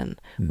him in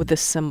with the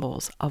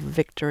symbols of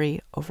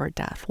victory over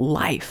death,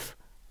 life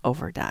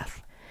over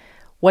death.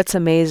 What's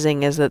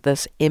amazing is that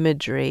this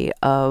imagery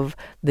of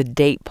the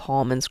date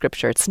palm in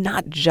Scripture, it's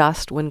not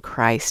just when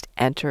Christ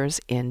enters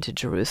into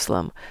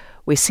Jerusalem.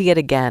 We see it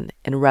again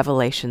in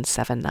Revelation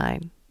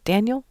 7:9.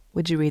 Daniel,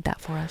 would you read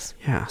that for us?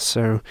 Yeah,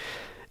 so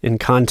In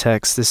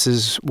context, this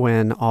is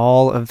when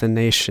all of the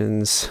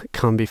nations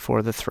come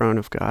before the throne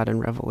of God in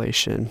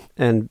Revelation,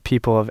 and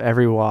people of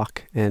every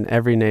walk and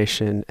every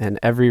nation and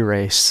every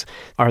race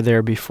are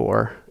there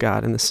before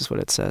God, and this is what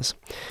it says.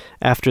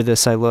 After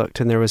this I looked,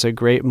 and there was a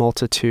great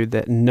multitude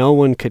that no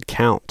one could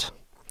count,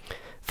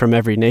 from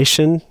every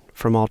nation,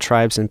 from all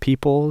tribes and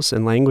peoples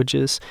and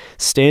languages,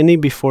 standing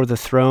before the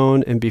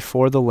throne and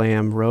before the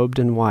Lamb, robed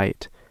in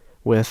white,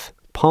 with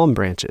palm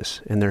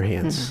branches in their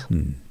hands.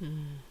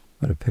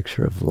 What a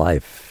picture of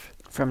life.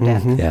 From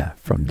death. Yeah,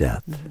 from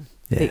death.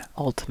 Yeah. The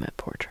ultimate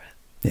portrait.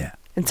 Yeah.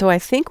 And so I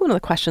think one of the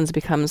questions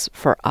becomes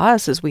for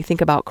us as we think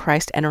about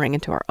Christ entering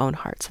into our own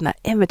hearts and that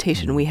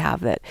invitation we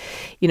have that,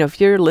 if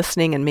you're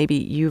listening and maybe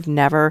you've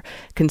never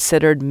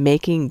considered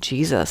making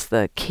Jesus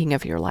the King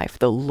of your life,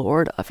 the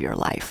Lord of your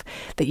life,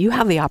 that you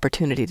have the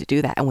opportunity to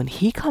do that. And when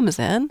he comes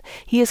in,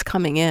 he is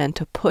coming in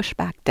to push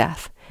back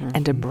death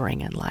and to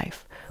bring in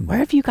life. Where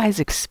have you guys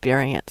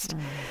experienced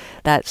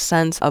that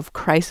sense of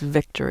Christ's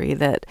victory,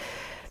 that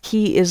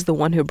he is the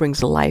one who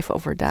brings life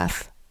over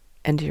death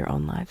into your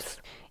own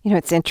lives?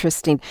 It's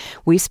interesting.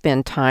 We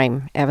spend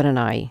time, Evan and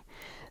I,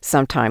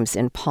 sometimes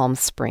in Palm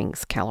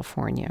Springs,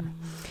 California.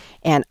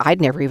 And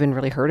I'd never even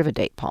really heard of a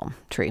date palm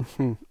tree.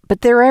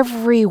 But they're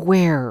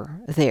everywhere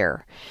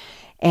there.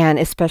 And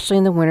especially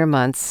in the winter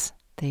months,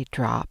 they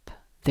drop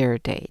their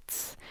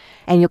dates.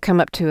 And you'll come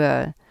up to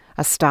a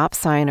stop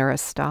sign or a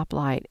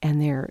stoplight,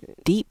 and they're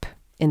deep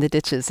in the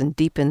ditches and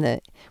deep in the,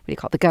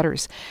 the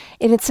gutters.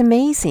 And it's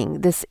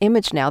amazing, this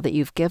image now that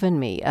you've given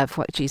me of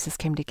what Jesus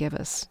came to give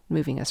us,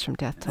 moving us from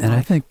death to life. And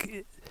I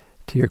think,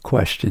 to your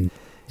question,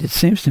 it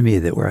seems to me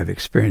that where I've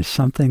experienced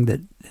something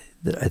that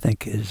I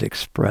think is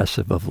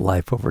expressive of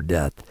life over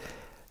death,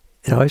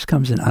 it always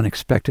comes in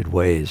unexpected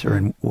ways or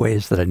in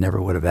ways that I never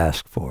would have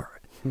asked for.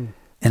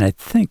 And I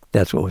think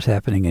that's what was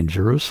happening in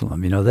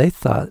Jerusalem. They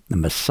thought the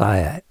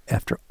Messiah,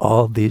 after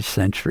all these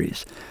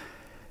centuries,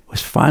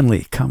 was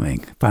finally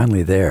coming,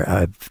 finally there.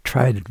 I've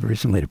tried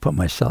recently to put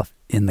myself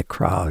in the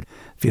crowd,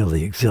 feel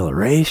the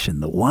exhilaration,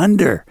 the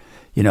wonder,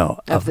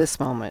 of this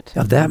moment.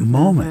 Of that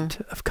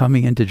moment of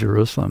coming into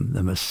Jerusalem,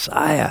 the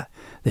Messiah.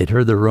 They'd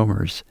heard the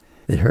rumors.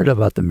 They'd heard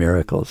about the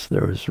miracles.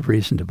 There was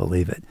reason to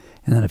believe it.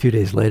 And then a few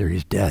days later,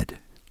 he's dead.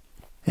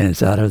 And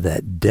it's out of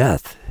that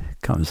death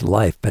comes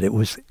life. But it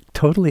was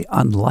totally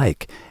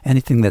unlike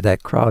anything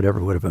that crowd ever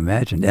would have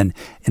imagined. And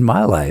in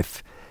my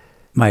life,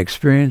 my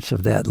experience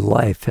of that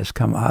life has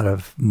come out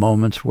of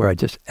moments where I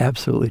just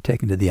absolutely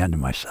taken to the end of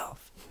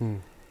myself.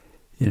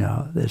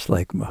 There's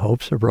like my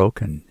hopes are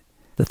broken.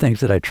 The things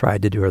that I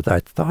tried to do or that I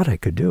thought I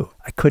could do,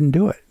 I couldn't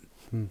do it.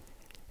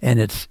 And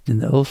it's in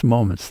those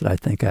moments that I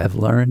think I've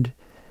learned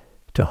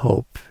to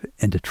hope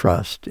and to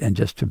trust and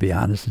just to be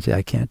honest and say,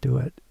 I can't do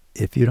it.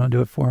 If you don't do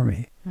it for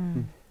me,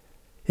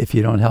 if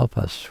you don't help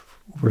us,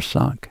 we're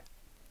sunk.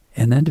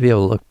 And then to be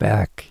able to look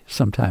back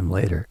sometime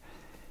later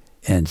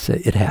and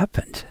say, it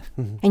happened.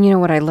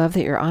 And what I love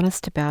that you're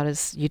honest about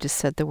is you just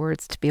said the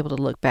words, to be able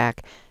to look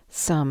back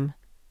some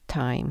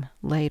time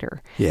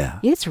later. Yeah.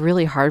 It's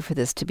really hard for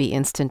this to be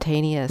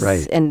instantaneous.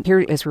 Right. And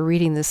here, as we're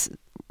reading this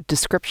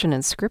description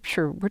in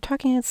Scripture, we're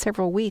talking in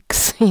several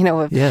weeks,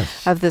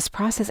 of this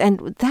process. And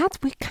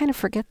we kind of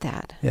forget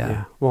that.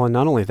 Yeah. Well, and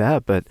not only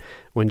that, but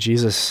when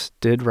Jesus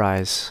did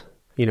rise,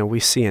 we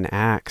see in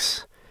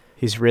Acts,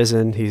 he's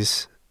risen,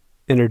 he's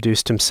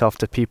introduced himself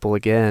to people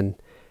again,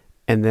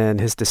 and then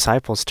his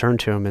disciples turn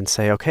to him and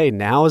say, okay,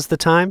 now is the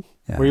time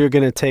where you're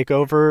going to take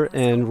over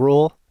and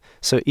rule.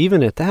 So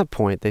even at that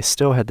point, they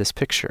still had this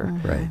picture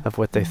of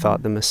what they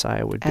thought the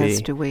Messiah would be.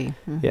 As do we.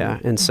 Yeah,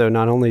 and so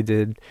not only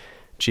did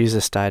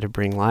Jesus die to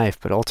bring life,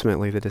 but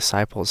ultimately the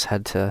disciples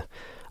had to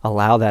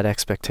allow that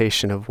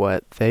expectation of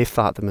what they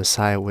thought the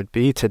Messiah would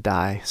be to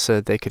die so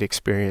that they could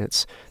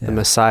experience the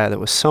Messiah that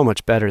was so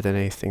much better than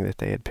anything that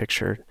they had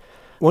pictured.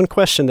 One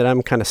question that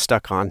I'm kind of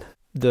stuck on,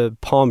 the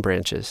palm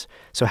branches.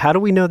 So how do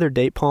we know they're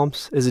date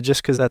palms? Is it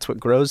just because that's what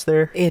grows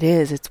there? It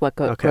is. It's what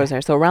grows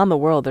there. So around the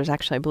world, there's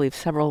actually, I believe,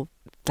 several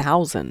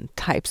thousand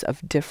types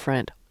of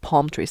different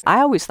palm trees. I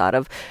always thought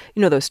of,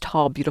 those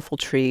tall, beautiful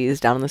trees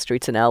down on the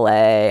streets in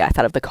LA. I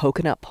thought of the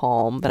coconut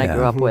palm that I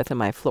grew up with in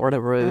my Florida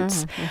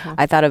roots.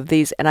 I thought of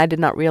these, and I did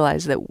not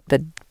realize that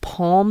the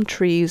palm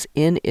trees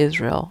in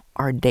Israel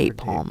are date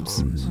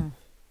palms.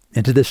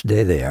 And to this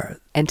day they are.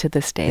 And to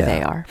this day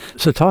they are.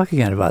 So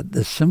talking again about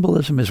the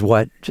symbolism is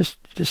what? Just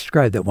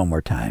describe that one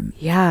more time.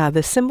 Yeah,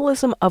 the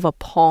symbolism of a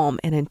palm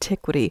in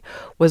antiquity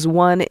was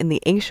one in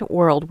the ancient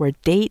world where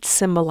dates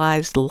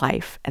symbolized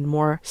life and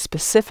more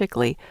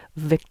specifically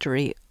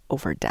victory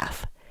over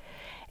death.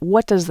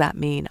 What does that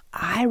mean?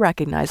 I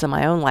recognize in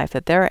my own life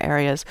that there are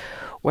areas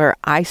where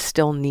I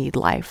still need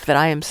life, that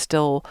I am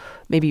still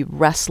maybe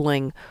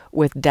wrestling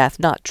with death,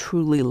 not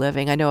truly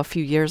living. I know a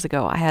few years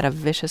ago, I had a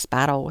vicious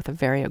battle with a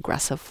very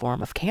aggressive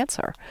form of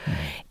cancer.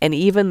 And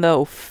even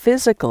though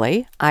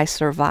physically I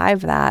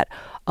survived that,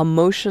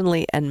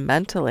 emotionally and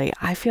mentally,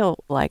 I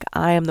feel like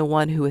I am the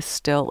one who is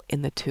still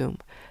in the tomb.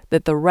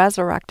 that the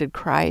resurrected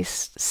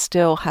Christ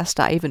still has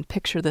to, I even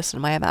picture this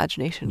in my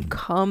imagination,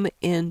 come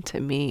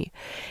into me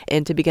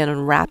and to begin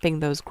unwrapping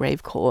those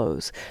grave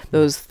clothes,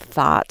 those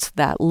thoughts,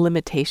 that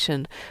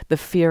limitation, the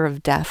fear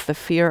of death, the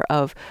fear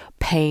of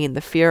pain,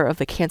 the fear of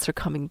the cancer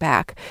coming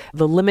back,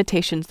 the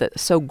limitations that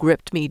so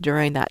gripped me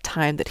during that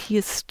time, that he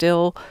is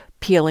still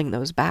peeling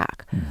those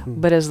back.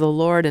 But as the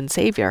Lord and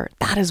Savior,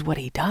 that is what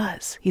he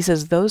does. He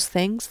says those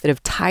things that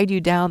have tied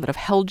you down, that have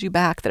held you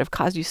back, that have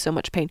caused you so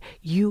much pain,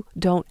 you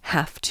don't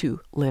have to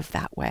live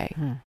that way.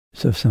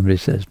 So if somebody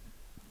says,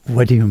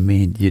 what do you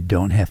mean you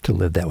don't have to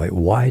live that way?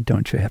 Why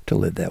don't you have to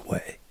live that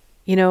way?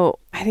 You know,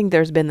 I think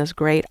there's been this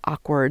great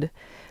awkward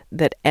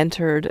that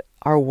entered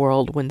our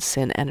world when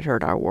sin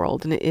entered our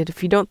world. And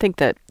if you don't think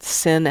that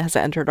sin has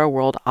entered our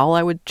world, all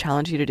I would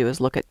challenge you to do is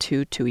look at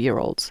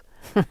 2-year-olds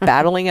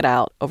battling it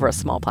out over a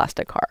small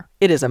plastic car.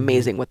 It is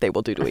amazing what they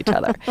will do to each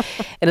other.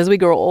 And as we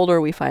grow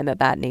older, we find that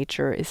that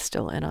nature is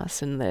still in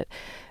us, and that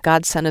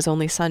God sent his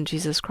only son,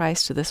 Jesus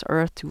Christ, to this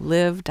earth to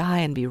live, die,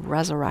 and be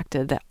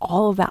resurrected, that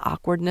all of that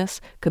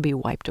awkwardness could be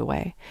wiped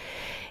away.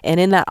 And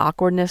in that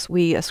awkwardness,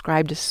 we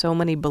ascribe to so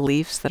many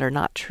beliefs that are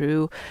not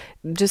true,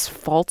 just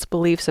false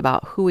beliefs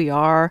about who we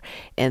are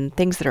and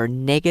things that are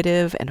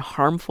negative and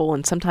harmful.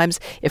 And sometimes,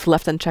 if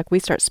left unchecked, we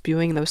start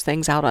spewing those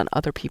things out on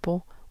other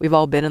people. We've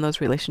all been in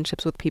those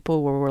relationships with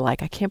people where we're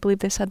like, I can't believe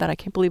they said that. I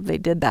can't believe they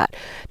did that.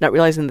 Not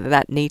realizing that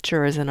that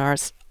nature is in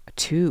ours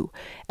too.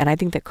 And I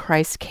think that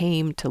Christ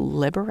came to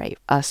liberate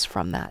us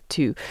from that,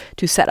 to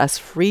set us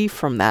free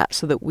from that,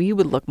 so that we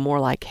would look more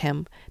like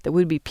him, that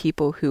we'd be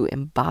people who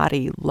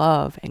embody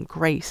love and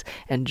grace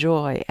and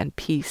joy and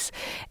peace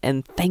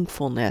and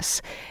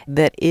thankfulness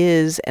that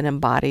is and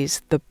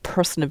embodies the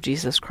person of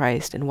Jesus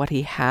Christ and what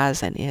he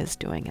has and is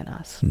doing in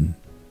us. And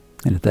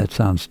if that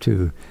sounds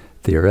too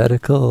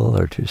theoretical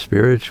or too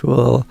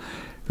spiritual,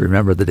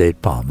 remember the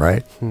date palm,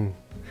 right?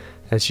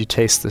 As you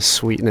taste the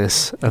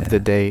sweetness of the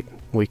date,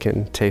 we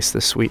can taste the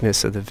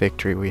sweetness of the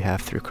victory we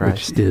have through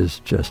Christ. Which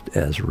is just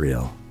as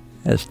real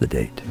as the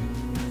date.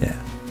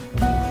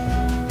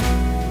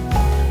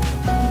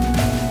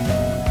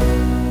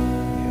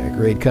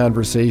 Great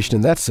conversation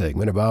in that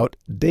segment about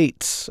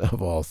dates,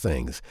 of all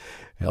things,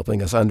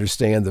 helping us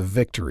understand the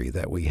victory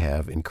that we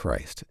have in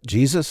Christ.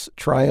 Jesus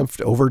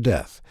triumphed over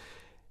death,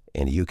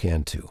 and you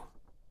can too.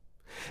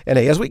 And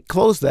as we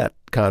close that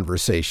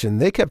conversation,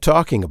 they kept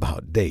talking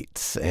about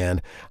dates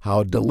and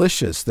how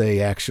delicious they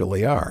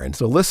actually are. And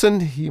so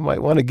listen, you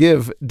might want to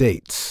give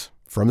dates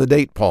from the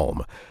date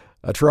palm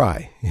a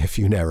try if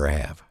you never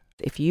have.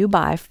 If you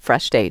buy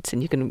fresh dates,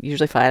 and you can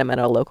usually find them at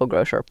a local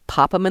grocer,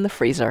 pop them in the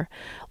freezer,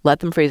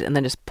 let them freeze, and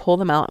then just pull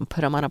them out and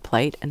put them on a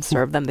plate and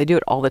serve them. They do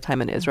it all the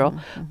time in Israel,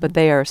 but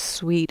they are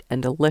sweet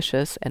and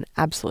delicious and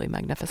absolutely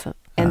magnificent.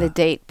 And the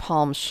date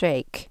palm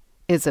shake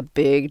is a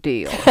big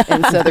deal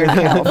in Southern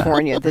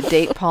California, the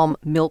date palm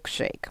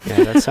milkshake.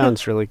 Yeah, that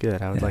sounds really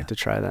good. I would like to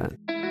try that.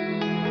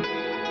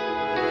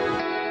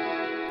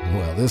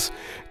 Well, this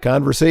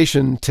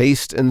conversation,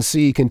 Taste and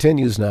See,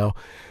 continues now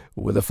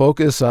with a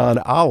focus on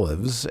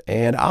olives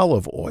and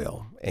olive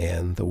oil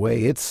and the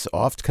way it's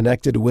oft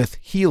connected with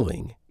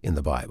healing in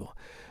the Bible.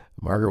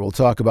 Margaret will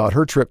talk about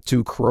her trip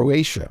to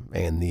Croatia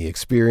and the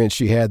experience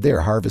she had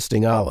there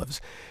harvesting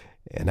olives,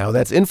 and how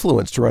that's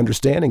influenced her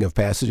understanding of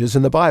passages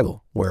in the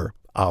Bible where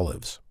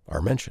olives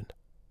are mentioned.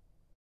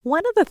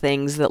 One of the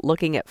things that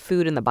looking at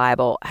food in the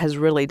Bible has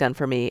really done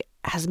for me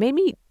has made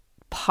me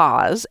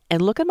pause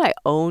and look at my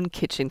own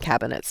kitchen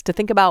cabinets to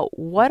think about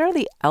what are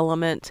the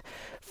element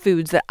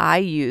foods that I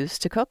use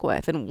to cook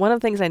with. And one of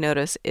the things I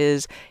notice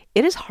is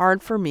it is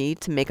hard for me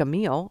to make a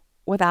meal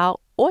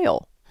without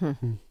oil. How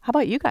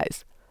about you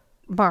guys?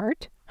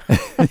 Bart?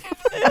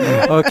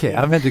 Okay,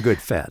 I'm into good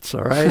fats,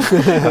 all right?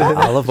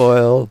 Olive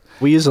oil.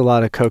 We use a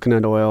lot of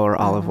coconut oil or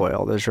olive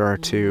oil. Those are our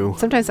two.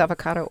 Sometimes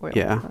avocado oil.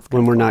 Yeah,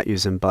 when we're not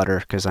using butter,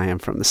 because I am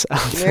from the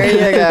South. There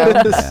you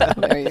go.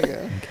 There you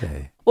go.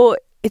 Okay. Well,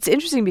 it's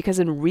interesting because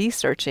in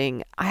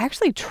researching, I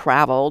actually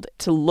traveled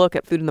to look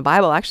at food in the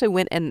Bible. I actually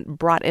went and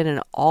brought in an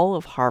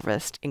olive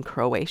harvest in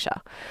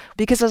Croatia.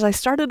 Because as I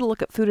started to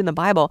look at food in the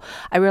Bible,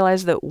 I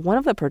realized that one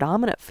of the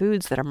predominant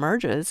foods that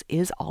emerges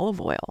is olive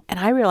oil. And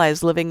I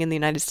realized living in the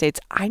United States,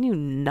 I knew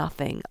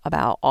nothing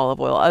about olive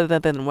oil other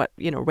than what,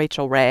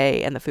 Rachel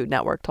Ray and the Food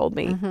Network told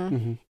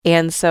me.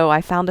 And so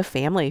I found a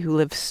family who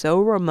lived so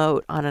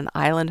remote on an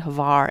island,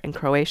 Hvar in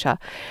Croatia,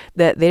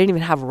 that they didn't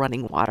even have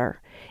running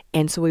water.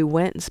 And so we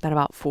went and spent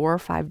about 4 or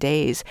 5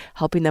 days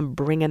helping them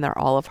bring in their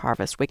olive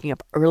harvest, waking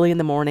up early in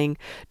the morning,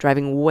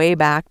 driving way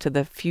back to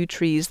the few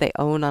trees they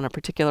own on a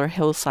particular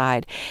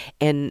hillside,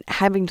 and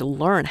having to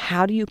learn,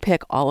 how do you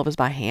pick olives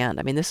by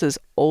hand? I mean, this is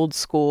old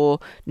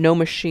school, no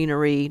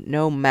machinery,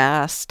 no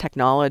mass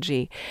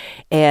technology.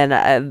 And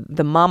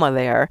the mama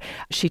there,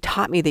 she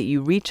taught me that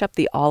you reach up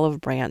the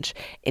olive branch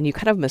and you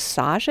kind of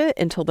massage it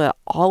until the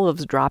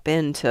olives drop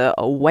into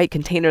a white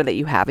container that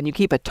you have, and you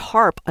keep a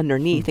tarp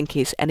underneath in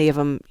case any of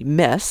them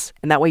miss.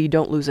 And that way you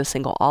don't lose a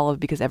single olive,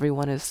 because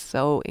everyone is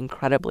so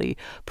incredibly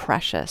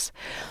precious.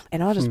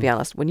 And I'll just be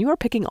honest, when you are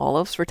picking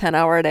olives for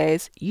 10-hour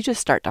days, you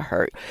just start to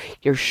hurt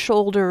your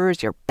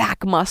shoulders, your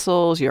back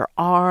muscles, your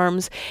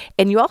arms,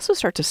 and you also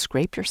start to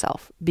scrape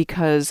yourself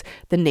because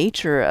the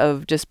nature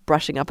of just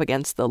brushing up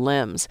against the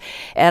limbs.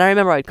 And I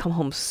remember I'd come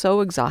home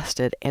so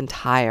exhausted and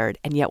tired,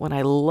 and yet when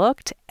I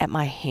looked at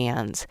my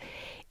hands,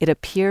 it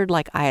appeared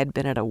like I had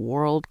been at a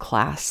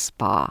world-class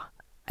spa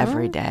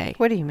every day.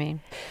 What do you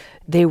mean?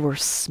 They were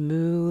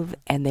smooth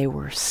and they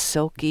were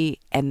silky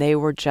and they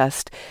were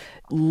just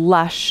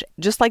lush,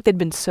 just like they'd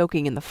been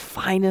soaking in the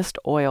finest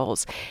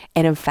oils.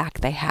 And in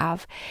fact, they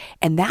have.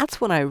 And that's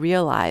when I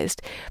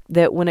realized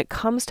that when it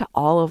comes to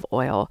olive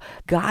oil,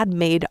 God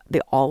made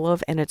the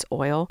olive and its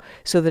oil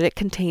so that it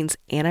contains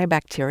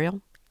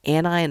antibacterial,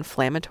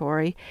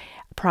 anti-inflammatory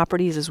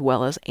properties as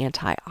well as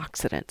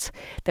antioxidants.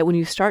 That when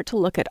you start to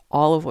look at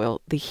olive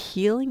oil, the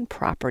healing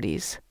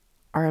properties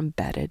are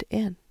embedded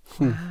in.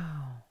 Wow.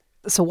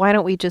 So why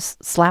don't we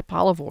just slap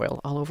olive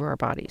oil all over our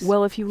bodies?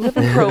 Well, if you live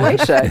in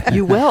Croatia,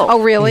 you will.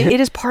 Oh, really?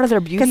 It is part of their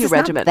beauty it's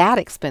regimen. Not that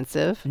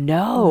expensive.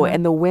 No,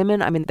 and the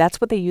women, I mean,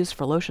 that's what they use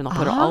for lotion. They'll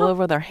put it all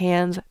over their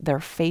hands, their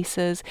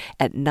faces,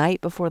 at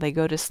night before they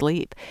go to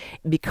sleep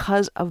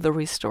because of the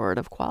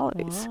restorative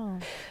qualities. Wow.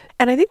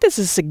 And I think this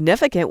is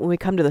significant when we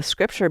come to the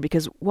scripture,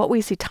 because what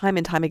we see time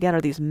and time again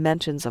are these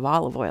mentions of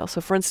olive oil.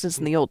 So for instance,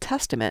 in the Old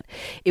Testament,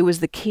 it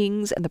was the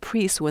kings and the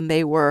priests when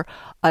they were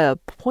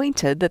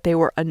appointed that they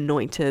were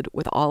anointed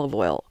with olive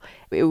oil.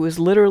 It was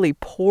literally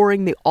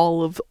pouring the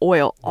olive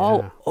oil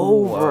all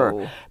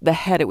over the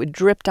head. It would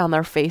drip down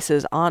their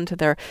faces, onto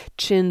their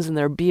chins and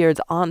their beards,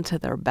 onto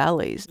their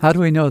bellies. How do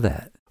we know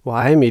that? Well,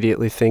 I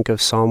immediately think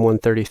of Psalm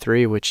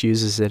 133, which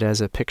uses it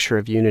as a picture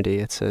of unity.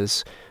 It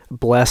says,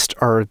 blessed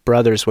are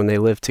brothers when they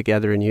live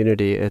together in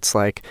unity. It's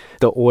like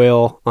the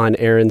oil on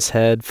Aaron's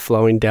head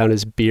flowing down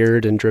his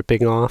beard and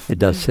dripping off. It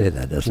does say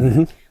that, doesn't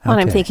it? Well,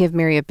 Okay. I'm thinking of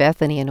Mary of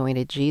Bethany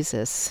anointed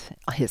Jesus,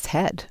 his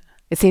head.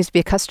 It seems to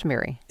be a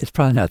customary. It's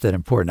probably not that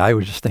important. I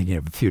was just thinking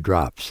of a few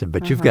drops,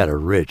 but you've got a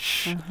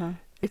rich,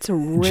 It's a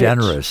rich,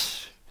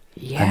 generous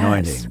yes.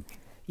 anointing.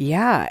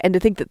 Yeah, and to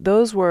think that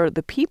those were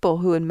the people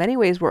who in many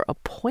ways were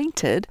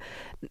appointed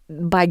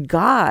by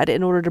God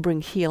in order to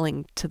bring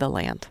healing to the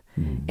land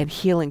and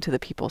healing to the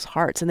people's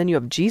hearts. And then you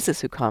have Jesus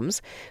who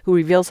comes, who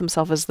reveals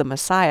himself as the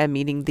Messiah,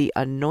 meaning the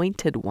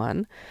anointed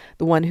one,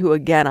 the one who,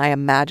 again, I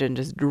imagine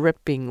just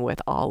dripping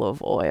with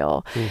olive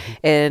oil.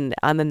 And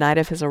on the night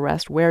of his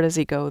arrest, where does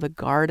he go? The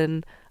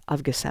Garden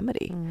of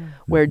Gethsemane,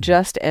 where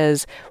just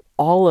as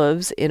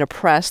olives in a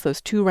press,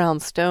 those two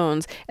round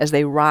stones, as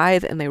they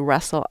writhe and they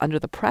wrestle under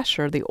the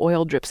pressure, the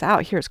oil drips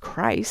out. Here's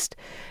Christ,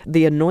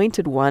 the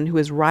anointed one who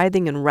is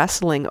writhing and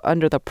wrestling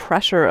under the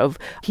pressure of,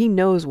 he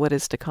knows what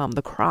is to come.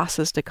 The cross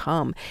is to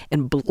come,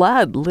 and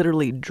blood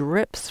literally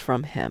drips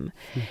from him.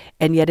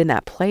 And yet in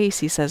that place,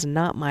 he says,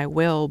 not my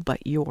will,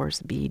 but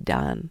yours be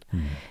done.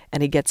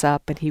 And he gets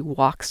up and he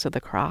walks to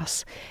the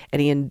cross and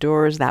he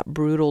endures that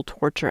brutal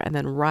torture and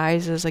then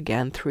rises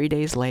again 3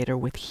 days later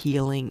with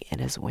healing in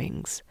his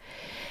wings.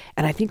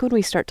 And I think when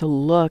we start to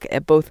look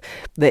at both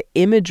the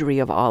imagery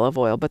of olive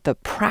oil, but the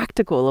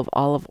practical of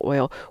olive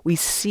oil, we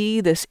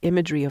see this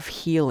imagery of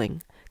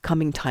healing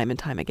coming time and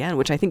time again,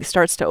 which I think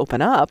starts to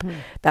open up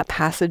that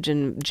passage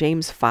in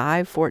James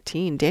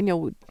 5:14.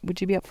 Daniel,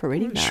 would you be up for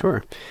reading that?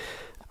 Sure.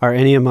 Are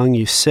any among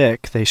you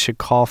sick? They should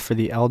call for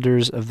the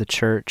elders of the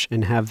church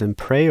and have them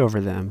pray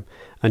over them,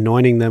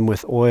 anointing them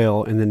with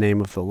oil in the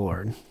name of the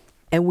Lord.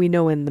 And we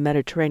know in the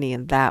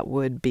Mediterranean that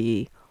would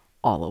be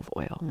olive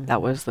oil. That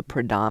was the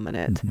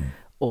predominant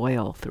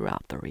oil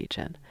throughout the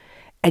region.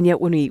 And yet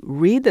when we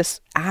read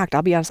this act,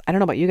 I'll be honest, I don't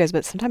know about you guys,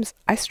 but sometimes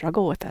I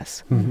struggle with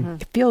this.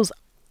 It feels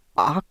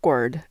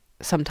awkward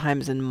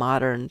sometimes in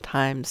modern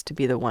times to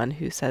be the one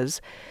who says,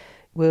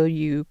 will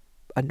you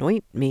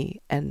anoint me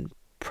and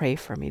pray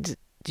for me?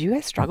 Do you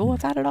guys struggle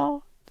with that at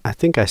all? I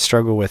think I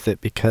struggle with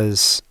it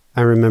because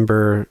I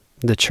remember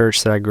the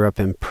church that I grew up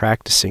in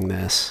practicing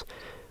this,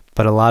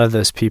 but a lot of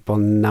those people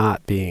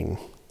not being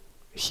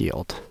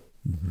healed.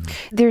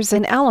 There's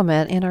an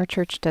element, and our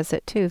church does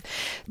it too,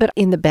 but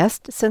in the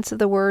best sense of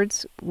the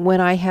words,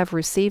 when I have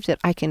received it,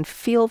 I can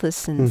feel the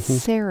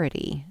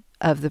sincerity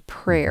of the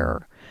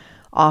prayer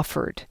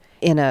offered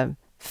in a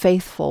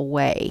faithful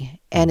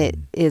way, and it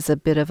is a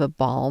bit of a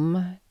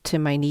balm to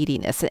my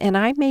neediness. And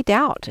I may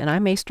doubt, and I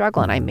may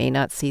struggle, and I may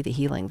not see the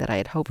healing that I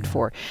had hoped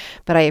for,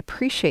 but I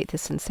appreciate the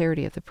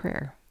sincerity of the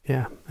prayer.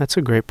 Yeah, that's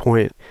a great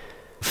point.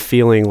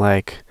 Feeling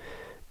like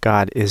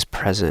God is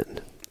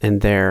present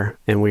and there,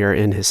 and we are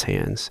in his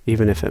hands,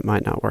 even if it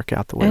might not work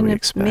out the way And we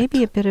expect.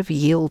 maybe a bit of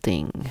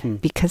yielding,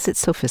 because it's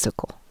so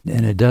physical.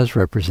 And it does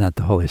represent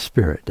the Holy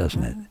Spirit,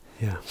 doesn't it?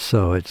 Yeah.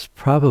 So it's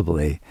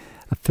probably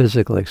a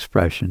physical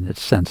expression.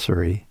 It's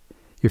sensory.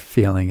 You're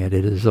feeling it.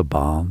 It is a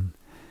balm.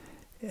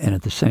 And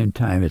at the same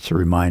time, it's a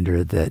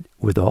reminder that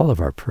with all of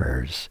our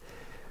prayers,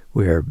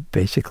 we are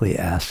basically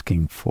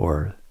asking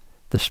for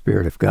the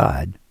Spirit of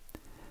God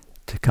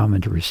to come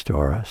and to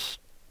restore us,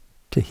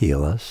 to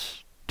heal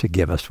us, to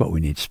give us what we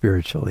need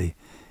spiritually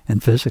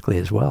and physically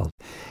as well.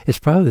 It's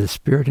probably the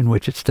spirit in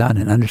which it's done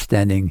and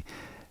understanding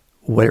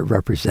what it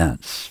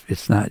represents.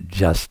 It's not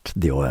just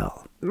the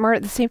oil. Mart,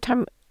 at the same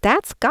time,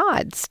 that's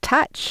God's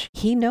touch.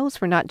 He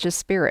knows we're not just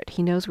spirit.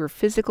 He knows we're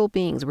physical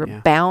beings.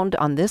 We're bound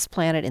on this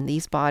planet in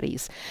these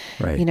bodies.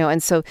 Right.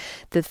 And so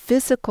the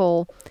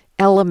physical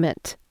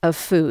element of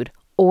food,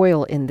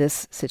 oil in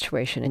this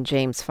situation in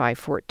James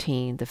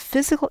 5:14, the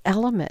physical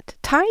element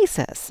ties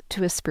us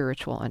to a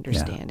spiritual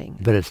understanding.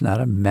 Yeah. But it's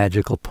not a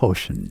magical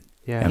potion.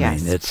 Yeah. I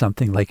mean, it's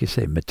something, like you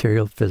say,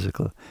 material,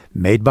 physical,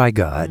 made by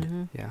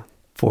God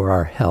for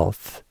our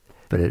health,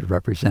 but it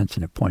represents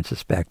and it points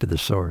us back to the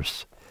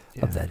source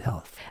of that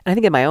health. And I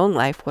think in my own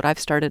life, what I've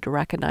started to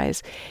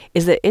recognize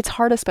is that it's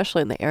hard,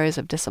 especially in the areas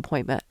of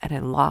disappointment and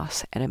in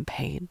loss and in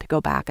pain, to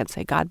go back and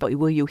say, God, but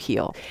will you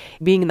heal?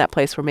 Being in that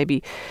place where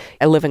maybe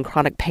I live in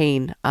chronic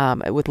pain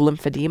with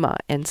lymphedema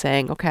and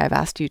saying, okay, I've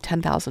asked you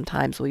 10,000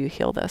 times, will you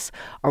heal this?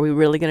 Are we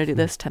really going to do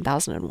this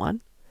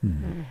 10,001?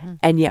 Mm-hmm.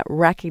 And yet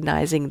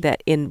recognizing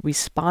that in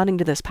responding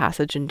to this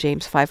passage in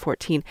James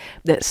 5:14,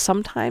 that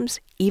sometimes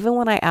even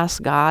when I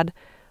ask God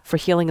for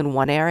healing in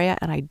one area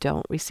and I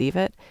don't receive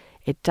it,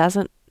 it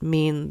doesn't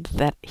mean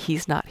that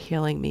he's not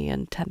healing me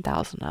in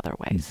 10,000 other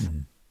ways.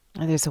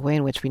 Mm-hmm. There's a way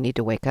in which we need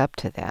to wake up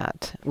to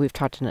that. We've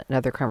talked in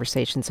other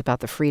conversations about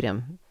the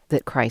freedom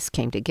that Christ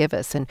came to give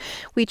us. And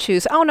we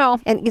choose, oh no.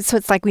 And so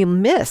it's like we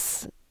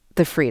miss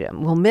the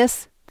freedom. We'll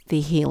miss the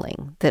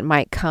healing that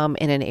might come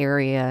in an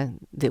area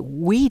that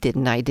we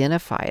didn't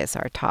identify as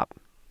our top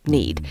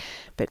need,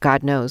 but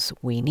God knows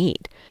we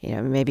need.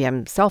 Maybe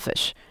I'm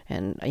selfish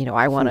and,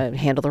 I want to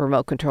handle the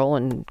remote control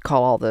and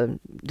call all the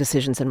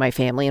decisions in my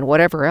family and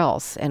whatever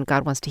else. And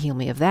God wants to heal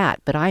me of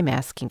that, but I'm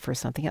asking for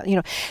something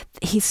else.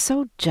 He's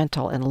so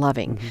gentle and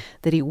loving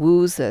that he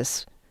woos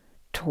us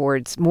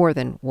towards more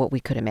than what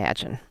we could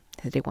imagine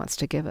that he wants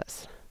to give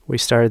us. We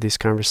started these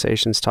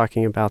conversations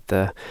talking about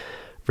the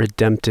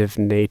redemptive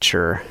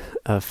nature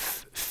of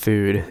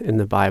food in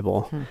the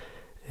Bible.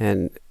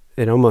 And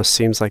it almost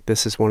seems like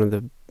this is one of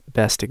the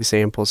best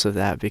examples of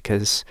that,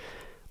 because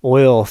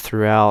oil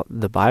throughout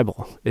the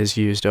Bible is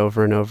used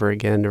over and over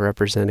again to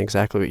represent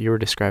exactly what you were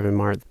describing,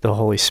 Mart, the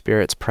Holy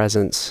Spirit's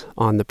presence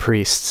on the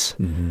priests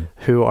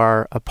who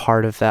are a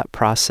part of that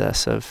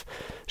process of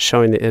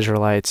showing the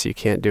Israelites you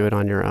can't do it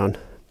on your own.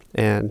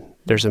 And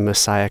there's a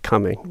Messiah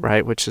coming,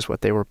 right? Which is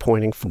what they were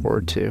pointing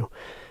forward to.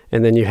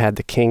 And then you had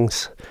the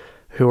kings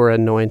who are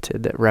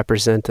anointed that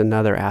represent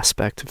another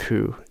aspect of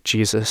who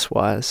Jesus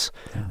was.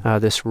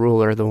 This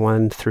ruler, the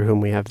one through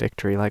whom we have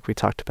victory, like we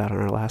talked about in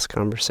our last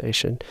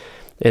conversation.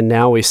 And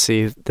now we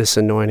see this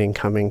anointing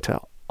coming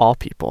to all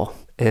people.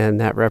 And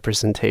that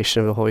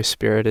representation of the Holy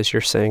Spirit, as you're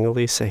saying,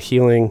 Elisa,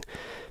 healing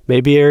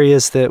maybe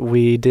areas that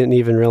we didn't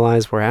even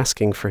realize we're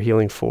asking for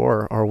healing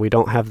for, or we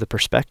don't have the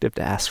perspective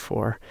to ask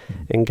for.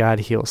 And God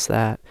heals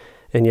that.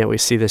 And yet we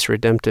see this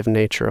redemptive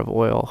nature of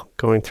oil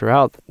going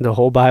throughout the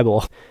whole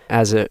Bible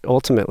as it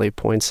ultimately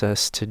points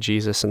us to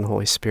Jesus and the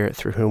Holy Spirit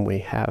through whom we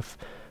have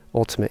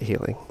ultimate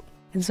healing.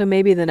 And so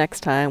maybe the next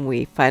time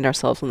we find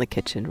ourselves in the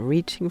kitchen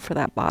reaching for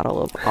that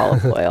bottle of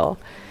olive oil,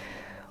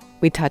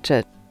 we touch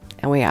it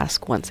and we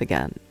ask once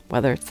again,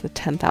 whether it's the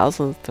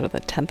 10,000th or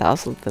the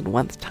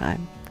 10,001st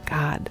time,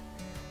 God,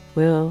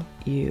 will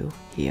you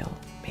heal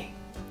me?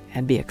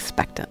 And be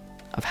expectant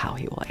of how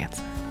he will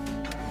answer.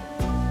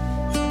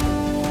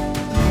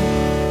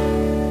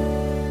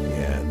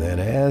 And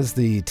as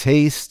the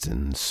taste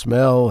and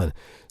smell and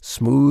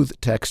smooth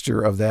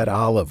texture of that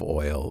olive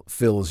oil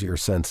fills your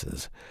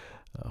senses,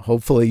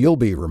 hopefully you'll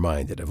be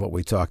reminded of what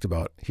we talked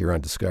about here on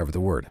Discover the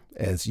Word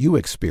as you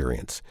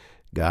experience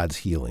God's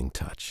healing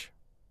touch.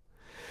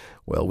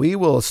 Well, we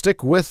will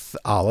stick with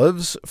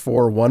olives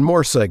for one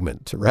more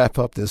segment to wrap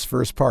up this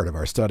first part of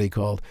our study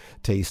called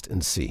Taste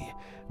and See.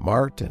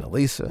 Mart and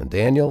Elisa and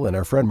Daniel and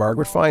our friend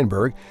Margaret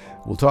Feinberg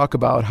will talk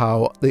about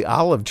how the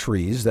olive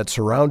trees that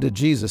surrounded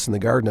Jesus in the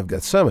Garden of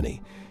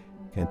Gethsemane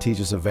can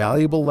teach us a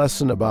valuable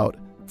lesson about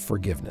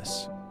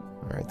forgiveness.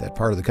 All right, that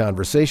part of the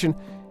conversation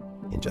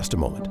in just a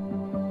moment.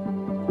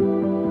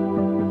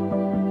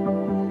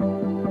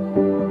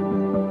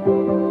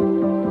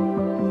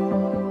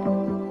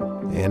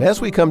 And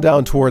as we come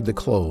down toward the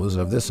close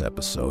of this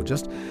episode,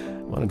 just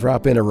want to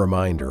drop in a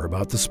reminder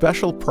about the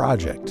special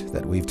project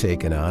that we've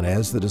taken on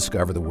as the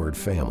Discover the Word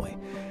family.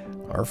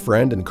 Our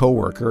friend and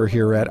co-worker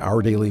here at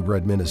Our Daily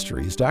Bread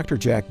Ministries, Dr.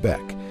 Jack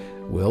Beck,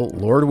 will,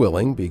 Lord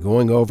willing, be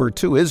going over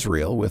to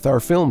Israel with our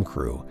film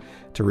crew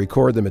to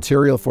record the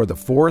material for the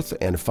fourth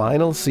and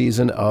final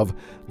season of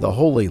the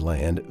Holy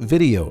Land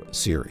video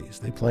series.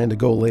 They plan to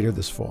go later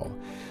this fall.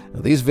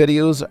 Now, these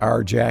videos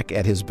are Jack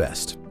at his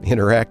best,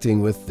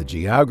 interacting with the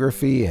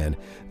geography and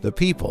the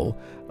people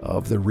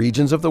of the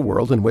regions of the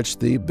world in which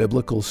the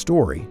biblical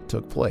story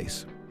took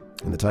place.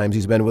 In the times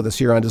he's been with us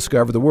here on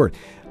Discover the Word,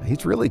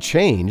 he's really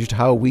changed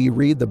how we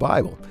read the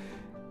Bible.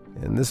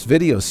 And this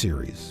video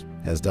series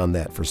has done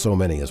that for so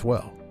many as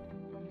well.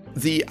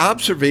 The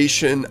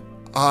observation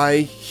I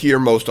hear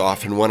most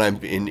often when I'm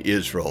in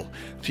Israel,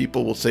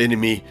 people will say to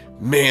me,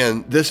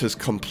 man, this has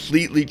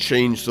completely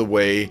changed the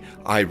way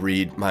I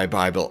read my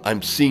Bible.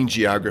 I'm seeing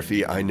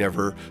geography I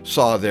never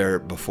saw there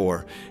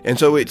before. And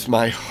so it's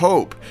my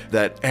hope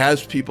that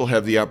as people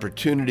have the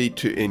opportunity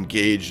to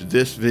engage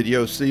this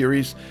video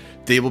series,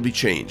 they will be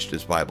changed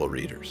as Bible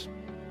readers.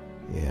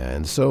 Yeah,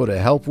 and so to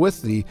help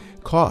with the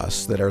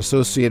costs that are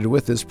associated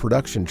with this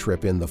production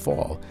trip in the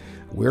fall,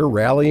 we're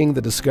rallying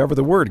the Discover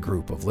the Word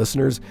group of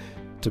listeners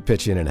to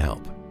pitch in and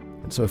help.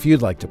 And so if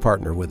you'd like to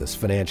partner with us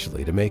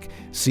financially to make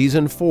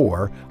Season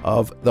 4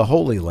 of The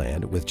Holy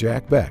Land with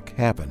Jack Beck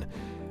happen,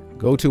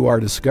 go to our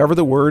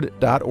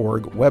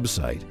discovertheword.org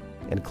website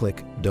and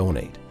click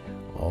Donate.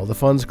 All the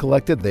funds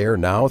collected there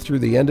now through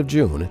the end of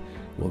June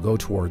will go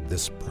toward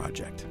this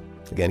project.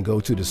 Again, go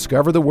to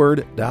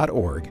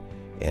discovertheword.org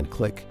and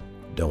click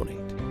Donate.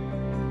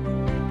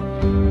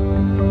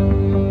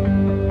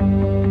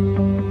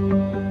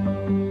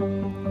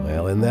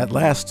 Well, in that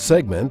last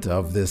segment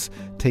of this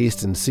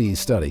Taste and See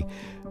study,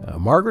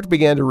 Margaret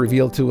began to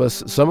reveal to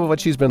us some of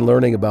what she's been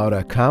learning about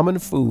a common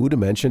food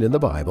mentioned in the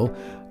Bible,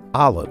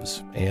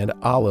 olives and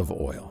olive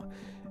oil.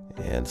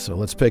 And so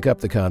let's pick up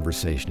the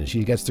conversation as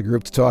she gets the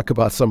group to talk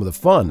about some of the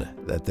fun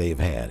that they've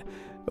had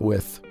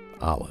with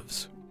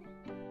olives.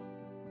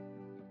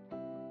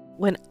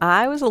 When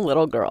I was a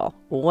little girl,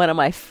 one of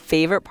my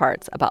favorite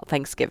parts about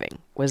Thanksgiving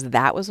was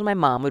when my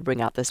mom would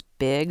bring out this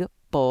big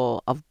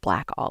bowl of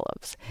black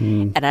olives.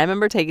 And I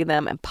remember taking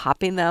them and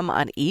popping them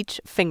on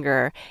each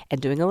finger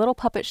and doing a little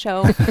puppet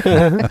show.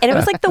 And it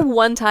was like the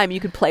one time you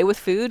could play with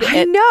food.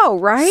 I know,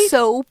 right?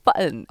 So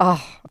fun.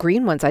 Oh,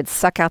 green ones, I'd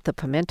suck out the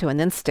pimento and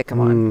then stick them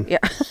on. Yeah.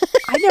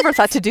 I never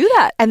thought to do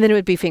that. And then it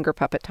would be finger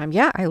puppet time.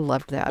 Yeah, I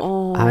loved that.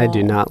 Oh. I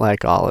do not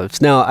like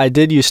olives. Now, I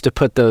did used to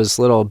put those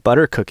little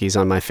butter cookies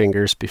on my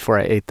fingers before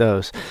I ate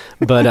those.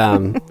 But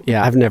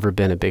yeah, I've never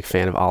been a big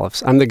fan of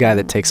olives. I'm the guy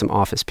that takes them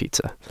off his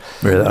pizza.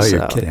 Really? Oh,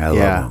 you're kidding. I love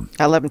them.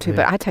 I love them too,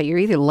 but I tell you, you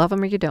either love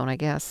them or you don't, I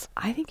guess.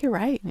 I think you're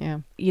right. Yeah.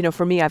 You know,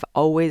 for me, I've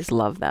always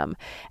loved them.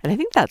 And I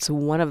think that's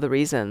one of the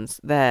reasons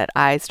that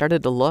I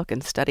started to look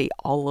and study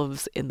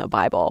olives in the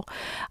Bible.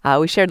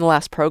 We shared in the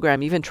last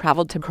program, even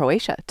traveled to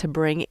Croatia to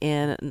bring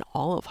in an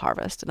olive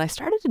harvest. And I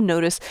started to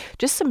notice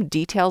just some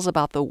details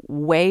about the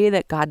way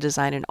that God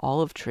designed an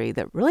olive tree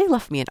that really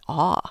left me in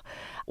awe.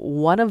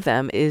 One of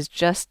them is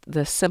just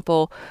the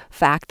simple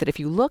fact that if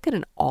you look at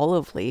an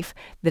olive leaf,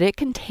 that it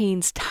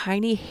contains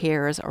tiny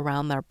hairs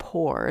around their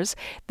pores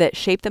that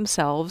shape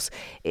themselves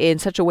in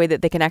such a way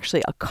that they can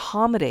actually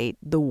accommodate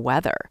the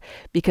weather,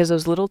 because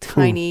those little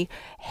tiny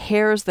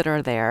hairs that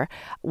are there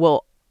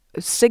will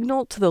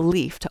signal to the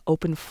leaf to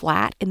open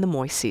flat in the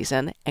moist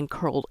season and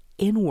curl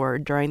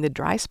inward during the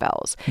dry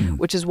spells,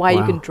 which is why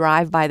you can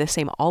drive by the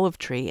same olive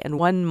tree and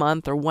 1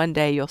 month or one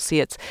day you'll see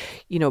its,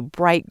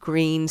 bright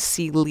green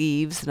sea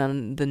leaves, and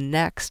then the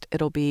next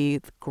it'll be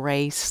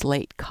gray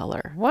slate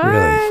color. What?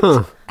 Really?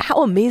 Huh.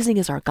 How amazing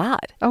is our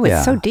God? Oh,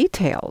 it's so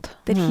detailed.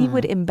 That he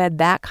would embed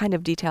that kind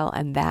of detail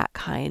and that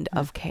kind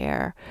of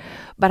care.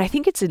 But I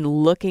think it's in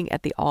looking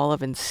at the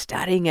olive and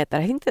studying it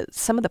that I think that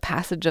some of the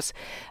passages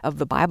of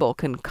the Bible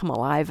can come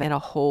alive in a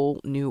whole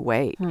new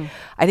way.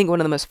 I think one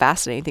of the most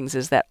fascinating things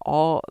is that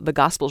all the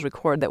Gospels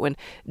record that when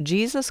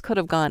Jesus could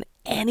have gone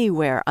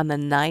anywhere on the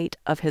night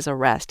of his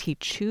arrest, he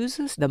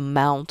chooses the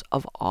Mount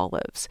of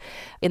Olives.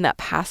 In that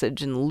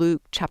passage in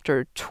Luke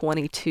chapter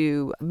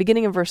 22,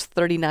 beginning in verse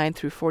 39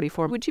 through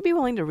 44, would you be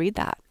willing to read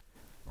that?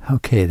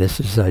 Okay, this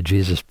is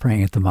Jesus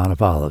praying at the Mount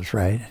of Olives,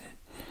 right?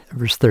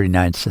 Verse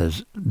 39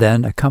 says,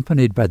 "Then,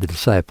 accompanied by the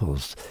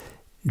disciples,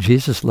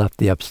 Jesus left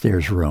the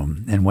upstairs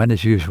room and went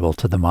as usual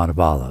to the Mount of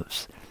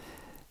Olives.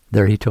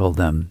 There he told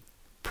them,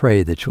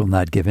 'Pray that you will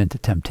not give in to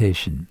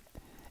temptation.'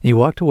 He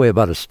walked away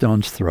about a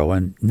stone's throw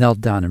and knelt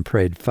down and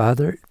prayed,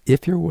 'Father,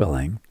 if you're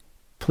willing,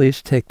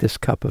 please take this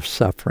cup of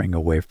suffering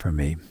away from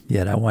me.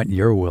 Yet I want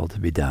your will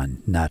to be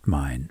done, not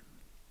mine.'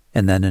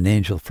 And then an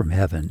angel from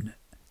heaven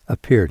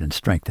appeared and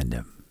strengthened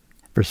him."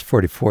 Verse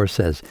 44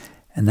 says,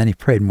 "And then he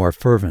prayed more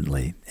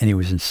fervently, and he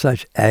was in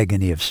such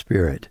agony of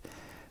spirit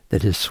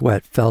that his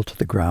sweat fell to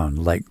the ground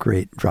like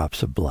great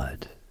drops of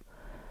blood."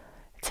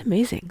 It's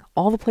amazing.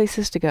 All the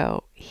places to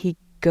go. He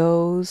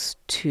goes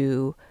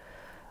to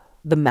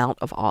the Mount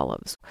of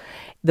Olives.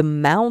 The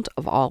Mount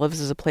of Olives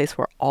is a place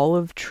where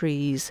olive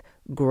trees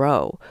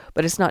grow,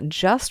 but it's not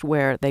just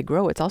where they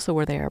grow, it's also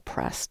where they are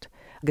pressed.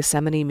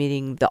 Gethsemane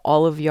meaning the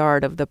olive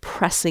yard of the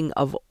pressing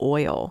of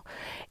oil.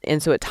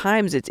 And so at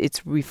times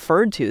it's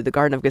referred to, the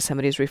Garden of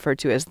Gethsemane is referred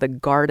to as the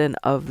Garden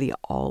of the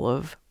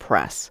Olive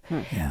Press.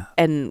 Yeah.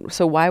 And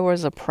so why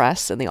was a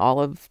press and the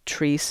olive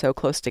tree so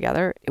close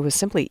together? It was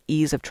simply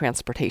ease of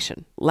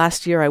transportation.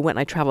 Last year I went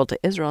and I traveled to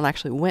Israel and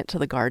actually went to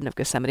the Garden of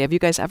Gethsemane. Have you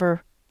guys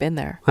ever been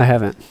there? I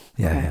haven't.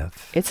 Yeah, I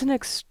have. It's an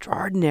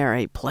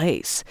extraordinary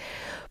place.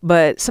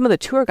 But some of the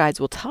tour guides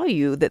will tell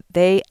you that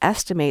they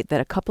estimate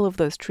that a couple of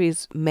those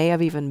trees may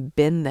have even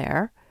been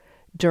there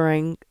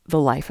during the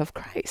life of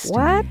Christ.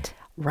 What?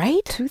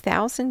 Right?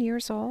 2,000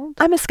 years old?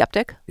 I'm a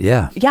skeptic.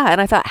 Yeah. Yeah, and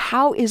I thought,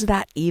 how is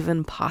that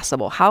even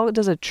possible? How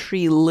does a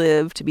tree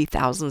live to be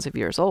thousands of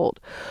years old?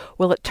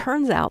 Well, it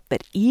turns out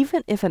that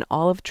even if an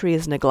olive tree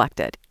is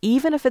neglected,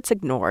 even if it's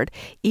ignored,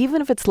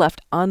 even if it's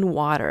left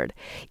unwatered,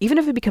 even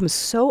if it becomes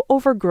so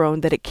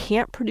overgrown that it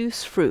can't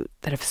produce fruit,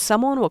 that if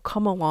someone will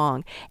come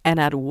along and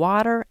add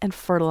water and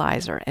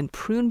fertilizer and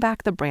prune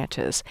back the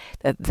branches,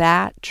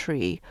 that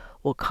tree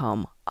will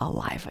come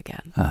alive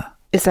again.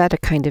 Is that a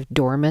kind of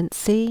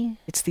dormancy?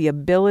 It's the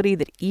ability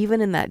that even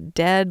in that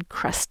dead,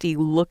 crusty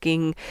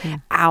looking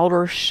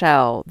outer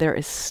shell, there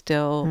is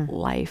still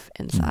life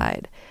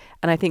inside.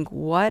 And I think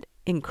what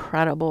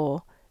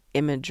incredible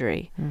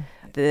imagery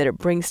that it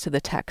brings to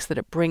the text, that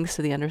it brings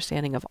to the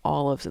understanding of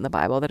olives in the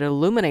Bible, that it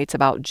illuminates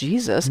about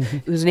Jesus,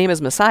 whose name is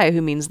Messiah,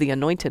 who means the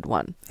anointed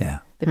one, Yeah.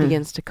 that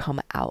begins to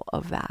come out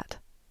of that.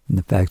 And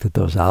the fact that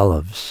those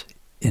olives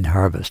in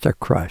harvest are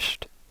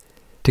crushed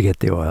to get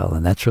the oil.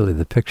 And that's really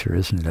the picture,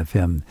 isn't it, of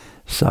him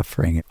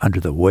suffering under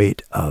the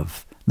weight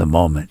of the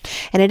moment.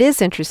 And it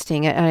is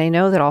interesting, and I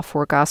know that all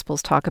four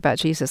Gospels talk about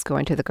Jesus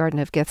going to the Garden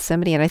of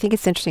Gethsemane, and I think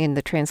it's interesting in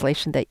the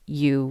translation that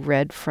you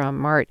read from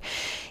Mart,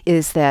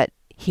 is that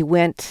he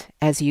went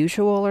as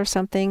usual or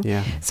something.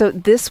 Yeah. So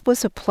this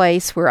was a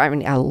place where, I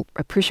mean, I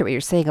appreciate what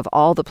you're saying of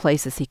all the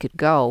places he could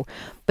go,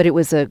 but it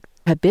was a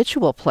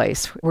habitual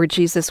place where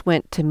Jesus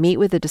went to meet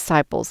with the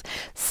disciples,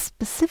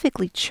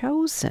 specifically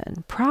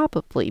chosen,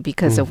 probably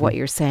because of what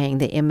you're saying.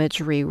 The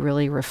imagery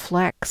really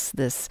reflects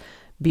this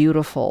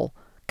beautiful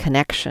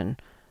connection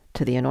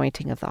to the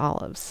anointing of the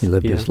olives. He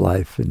lived his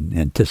life in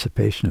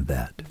anticipation of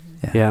that.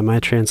 Yeah, my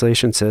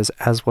translation says,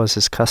 as was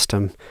his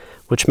custom,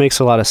 which makes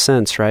a lot of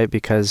sense, right?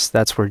 Because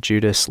that's where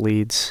Judas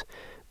leads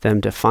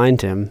them to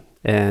find him,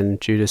 and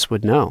Judas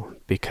would know,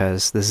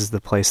 because this is the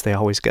place they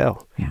always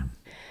go. Yeah.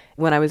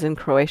 When I was in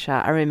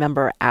Croatia, I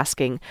remember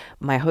asking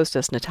my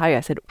hostess, Natalia,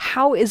 I said,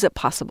 how is it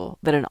possible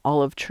that an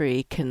olive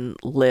tree can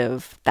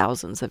live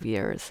thousands of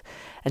years?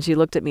 And she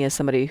looked at me as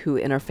somebody who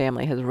in her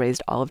family has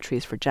raised olive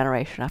trees for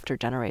generation after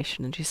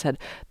generation. And she said,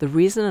 the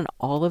reason an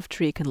olive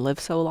tree can live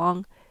so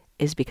long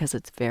is because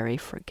it's very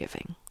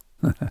forgiving.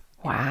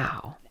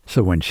 Wow.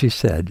 So when she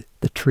said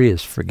the tree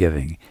is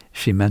forgiving,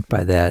 she meant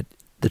by that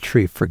the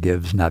tree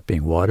forgives not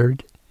being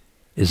watered?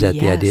 Is that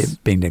the idea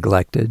of being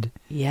neglected?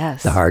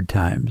 Yes. The hard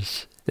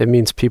times? It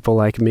means people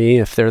like me,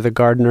 if they're the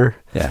gardener,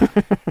 Yeah.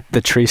 the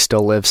tree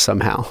still lives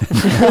somehow.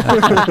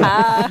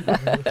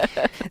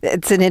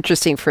 It's an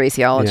interesting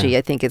phraseology. Yeah.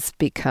 I think it's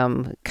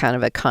become kind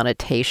of a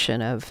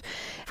connotation of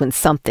when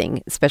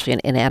something, especially an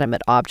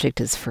inanimate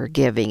object, is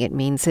forgiving. It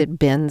means it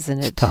bends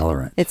and It's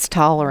tolerant. It's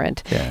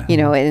tolerant. Yeah. You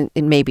know, and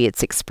maybe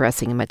it's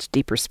expressing a much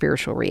deeper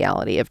spiritual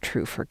reality of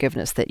true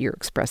forgiveness that you're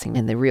expressing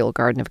in the real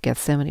Garden of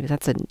Gethsemane. But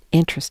that's an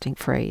interesting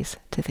phrase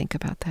to think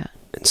about that.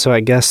 And so I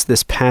guess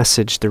this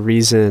passage, the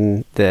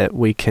reason that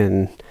we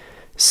can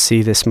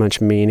see this much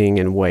meaning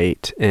and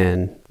weight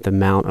in the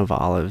Mount of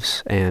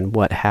Olives and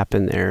what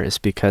happened there is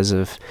because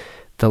of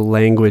the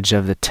language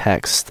of the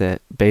text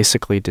that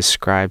basically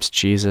describes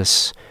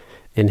Jesus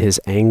in his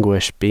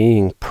anguish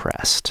being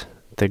pressed,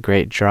 the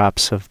great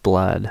drops of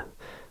blood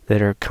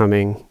that are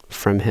coming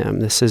from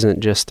him. This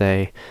isn't just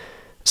a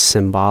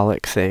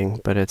symbolic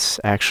thing, but it's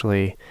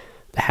actually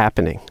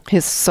happening.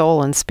 His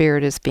soul and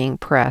spirit is being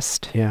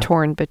pressed,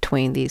 torn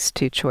between these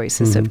two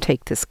choices of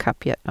take this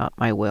cup, yet not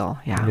my will.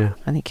 Yeah.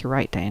 I think you're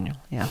right, Daniel.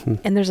 Yeah.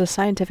 And there's a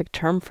scientific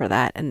term for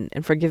that, and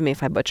forgive me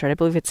if I butcher it. I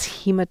believe it's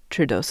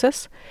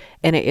hematidrosis,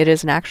 and it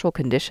is an actual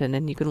condition,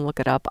 and you can look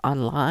it up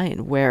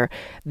online, where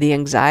the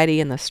anxiety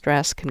and the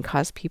stress can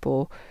cause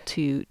people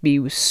to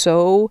be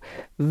so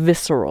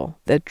visceral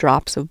that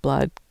drops of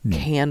blood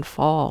can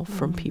fall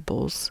from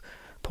people's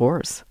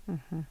pores.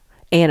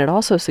 And it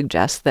also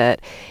suggests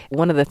that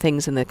one of the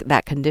things in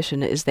that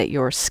condition is that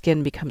your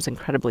skin becomes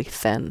incredibly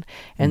thin.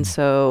 And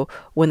so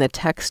when the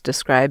text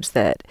describes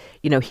that,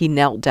 he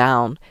knelt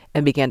down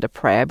and began to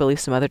pray, I believe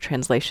some other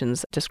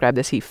translations describe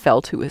this, he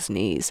fell to his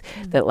knees,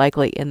 that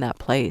likely in that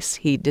place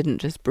he didn't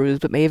just bruise,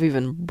 but may have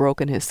even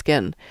broken his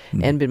skin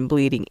and been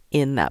bleeding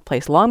in that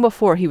place long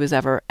before he was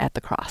ever at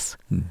the cross.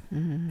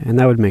 And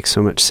that would make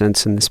so much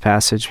sense in this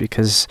passage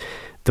because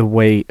the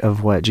weight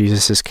of what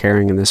Jesus is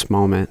carrying in this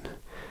moment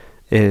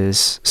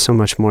is so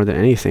much more than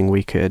anything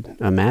we could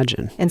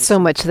imagine. And so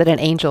much that an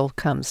angel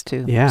comes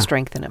to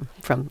strengthen him,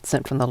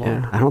 sent from the Lord.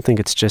 Yeah. I don't think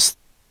it's just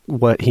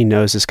what he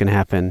knows is going to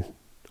happen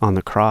on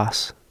the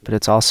cross, but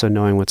it's also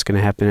knowing what's going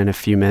to happen in a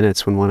few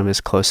minutes when one of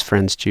his close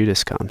friends,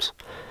 Judas, comes.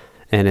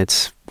 And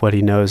it's what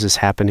he knows is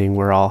happening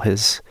where all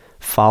his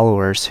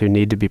followers who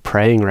need to be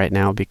praying right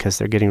now because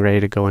they're getting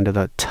ready to go into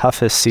the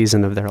toughest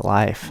season of their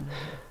life,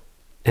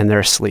 and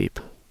they're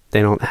asleep.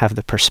 They don't have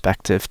the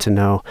perspective to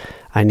know,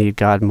 I need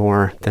God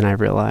more than I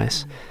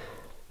realize.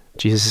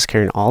 Jesus is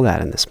carrying all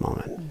that in this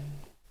moment.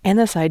 And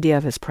this idea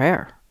of his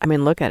prayer. I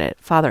mean, look at it.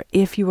 Father,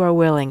 if you are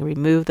willing,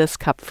 remove this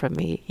cup from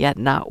me, yet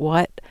not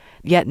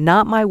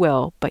my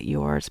will, but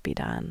yours be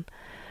done.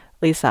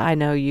 Lisa, I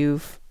know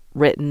you've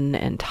written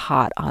and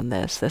taught on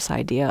this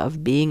idea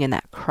of being in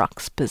that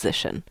crux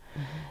position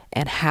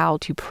and how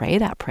to pray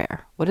that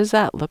prayer. What does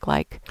that look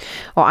like?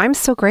 Well, I'm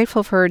so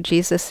grateful for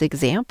Jesus'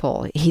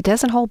 example. He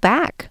doesn't hold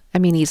back. I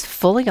mean, he's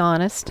fully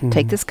honest.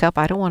 Take this cup.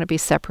 I don't want to be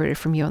separated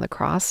from you on the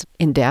cross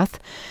in death,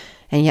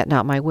 and yet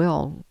not my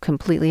will.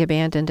 Completely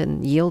abandoned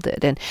and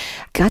yielded. And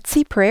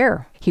gutsy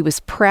prayer. He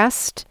was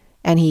pressed,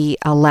 and he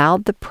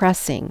allowed the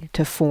pressing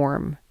to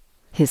form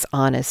his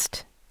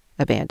honest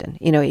abandon.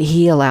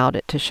 He allowed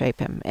it to shape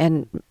him.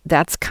 And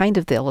that's kind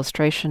of the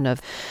illustration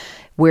of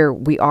where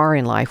we are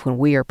in life when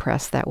we are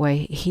pressed that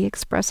way. He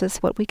expresses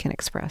what we can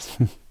express.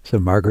 So,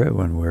 Margaret,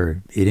 when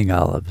we're eating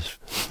olives,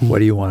 what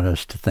do you want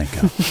us to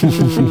think of?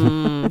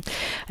 I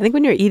think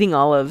when you're eating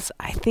olives,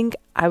 I think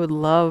I would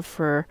love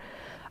for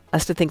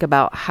us to think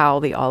about how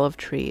the olive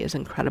tree is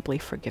incredibly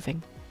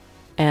forgiving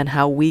and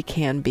how we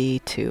can be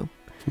too.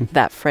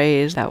 That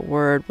phrase, that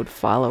word would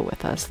follow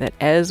with us, that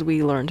as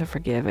we learn to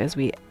forgive, as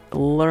we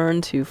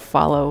learn to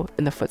follow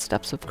in the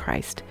footsteps of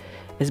Christ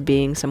as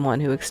being someone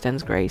who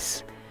extends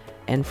grace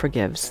and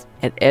forgives,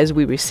 and as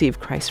we receive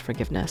Christ's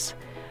forgiveness,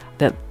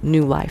 that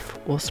new life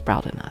will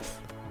sprout in us.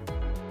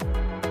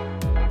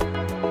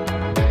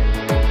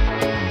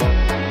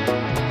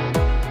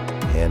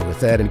 And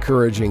with that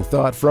encouraging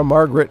thought from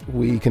Margaret,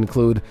 we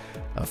conclude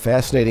a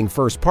fascinating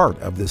first part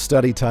of this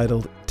study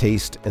titled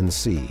Taste and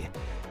See,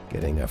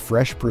 getting a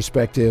fresh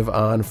perspective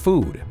on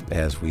food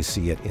as we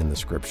see it in the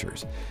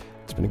Scriptures.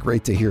 It's been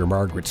great to hear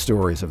Margaret's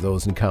stories of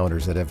those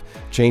encounters that have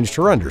changed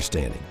her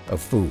understanding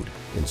of food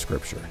in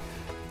Scripture.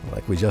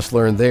 Like we just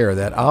learned there,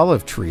 that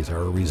olive trees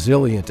are a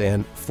resilient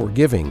and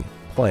forgiving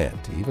plant.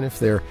 Even if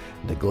they're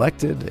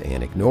neglected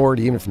and ignored,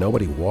 even if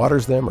nobody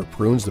waters them or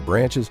prunes the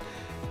branches,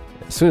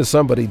 as soon as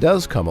somebody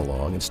does come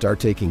along and start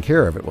taking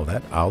care of it, well,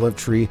 that olive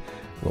tree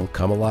will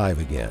come alive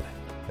again.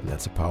 And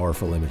that's a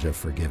powerful image of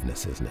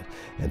forgiveness, isn't it?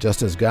 And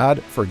just as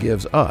God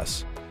forgives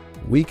us,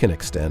 we can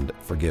extend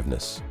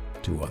forgiveness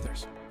to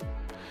others.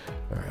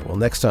 All right, well,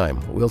 next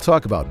time we'll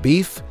talk about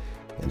beef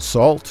and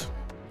salt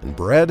and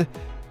bread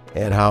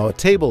and how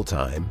table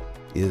time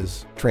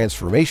is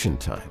transformation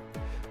time.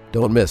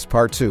 Don't miss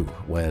part 2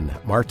 when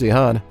Mart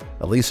DeHaan,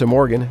 Elisa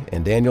Morgan,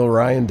 and Daniel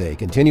Ryan Day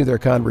continue their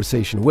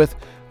conversation with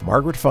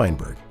Margaret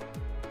Feinberg.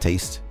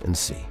 Taste and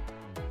See.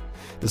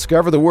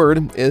 Discover the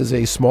Word is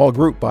a small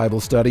group Bible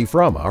study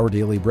from Our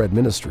Daily Bread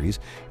Ministries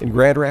in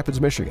Grand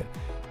Rapids, Michigan,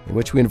 in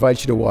which we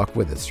invite you to walk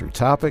with us through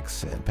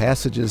topics and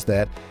passages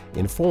that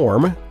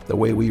inform the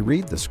way we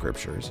read the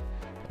Scriptures,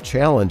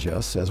 challenge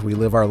us as we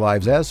live our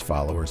lives as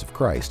followers of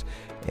Christ,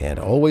 and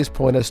always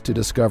point us to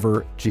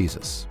discover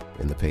Jesus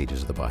in the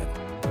pages of the Bible.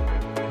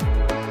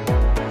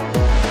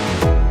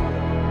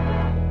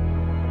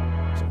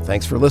 So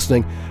thanks for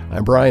listening.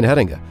 I'm Brian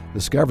Hettinga.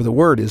 Discover the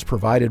Word is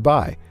provided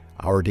by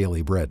Our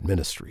Daily Bread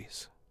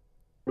Ministries.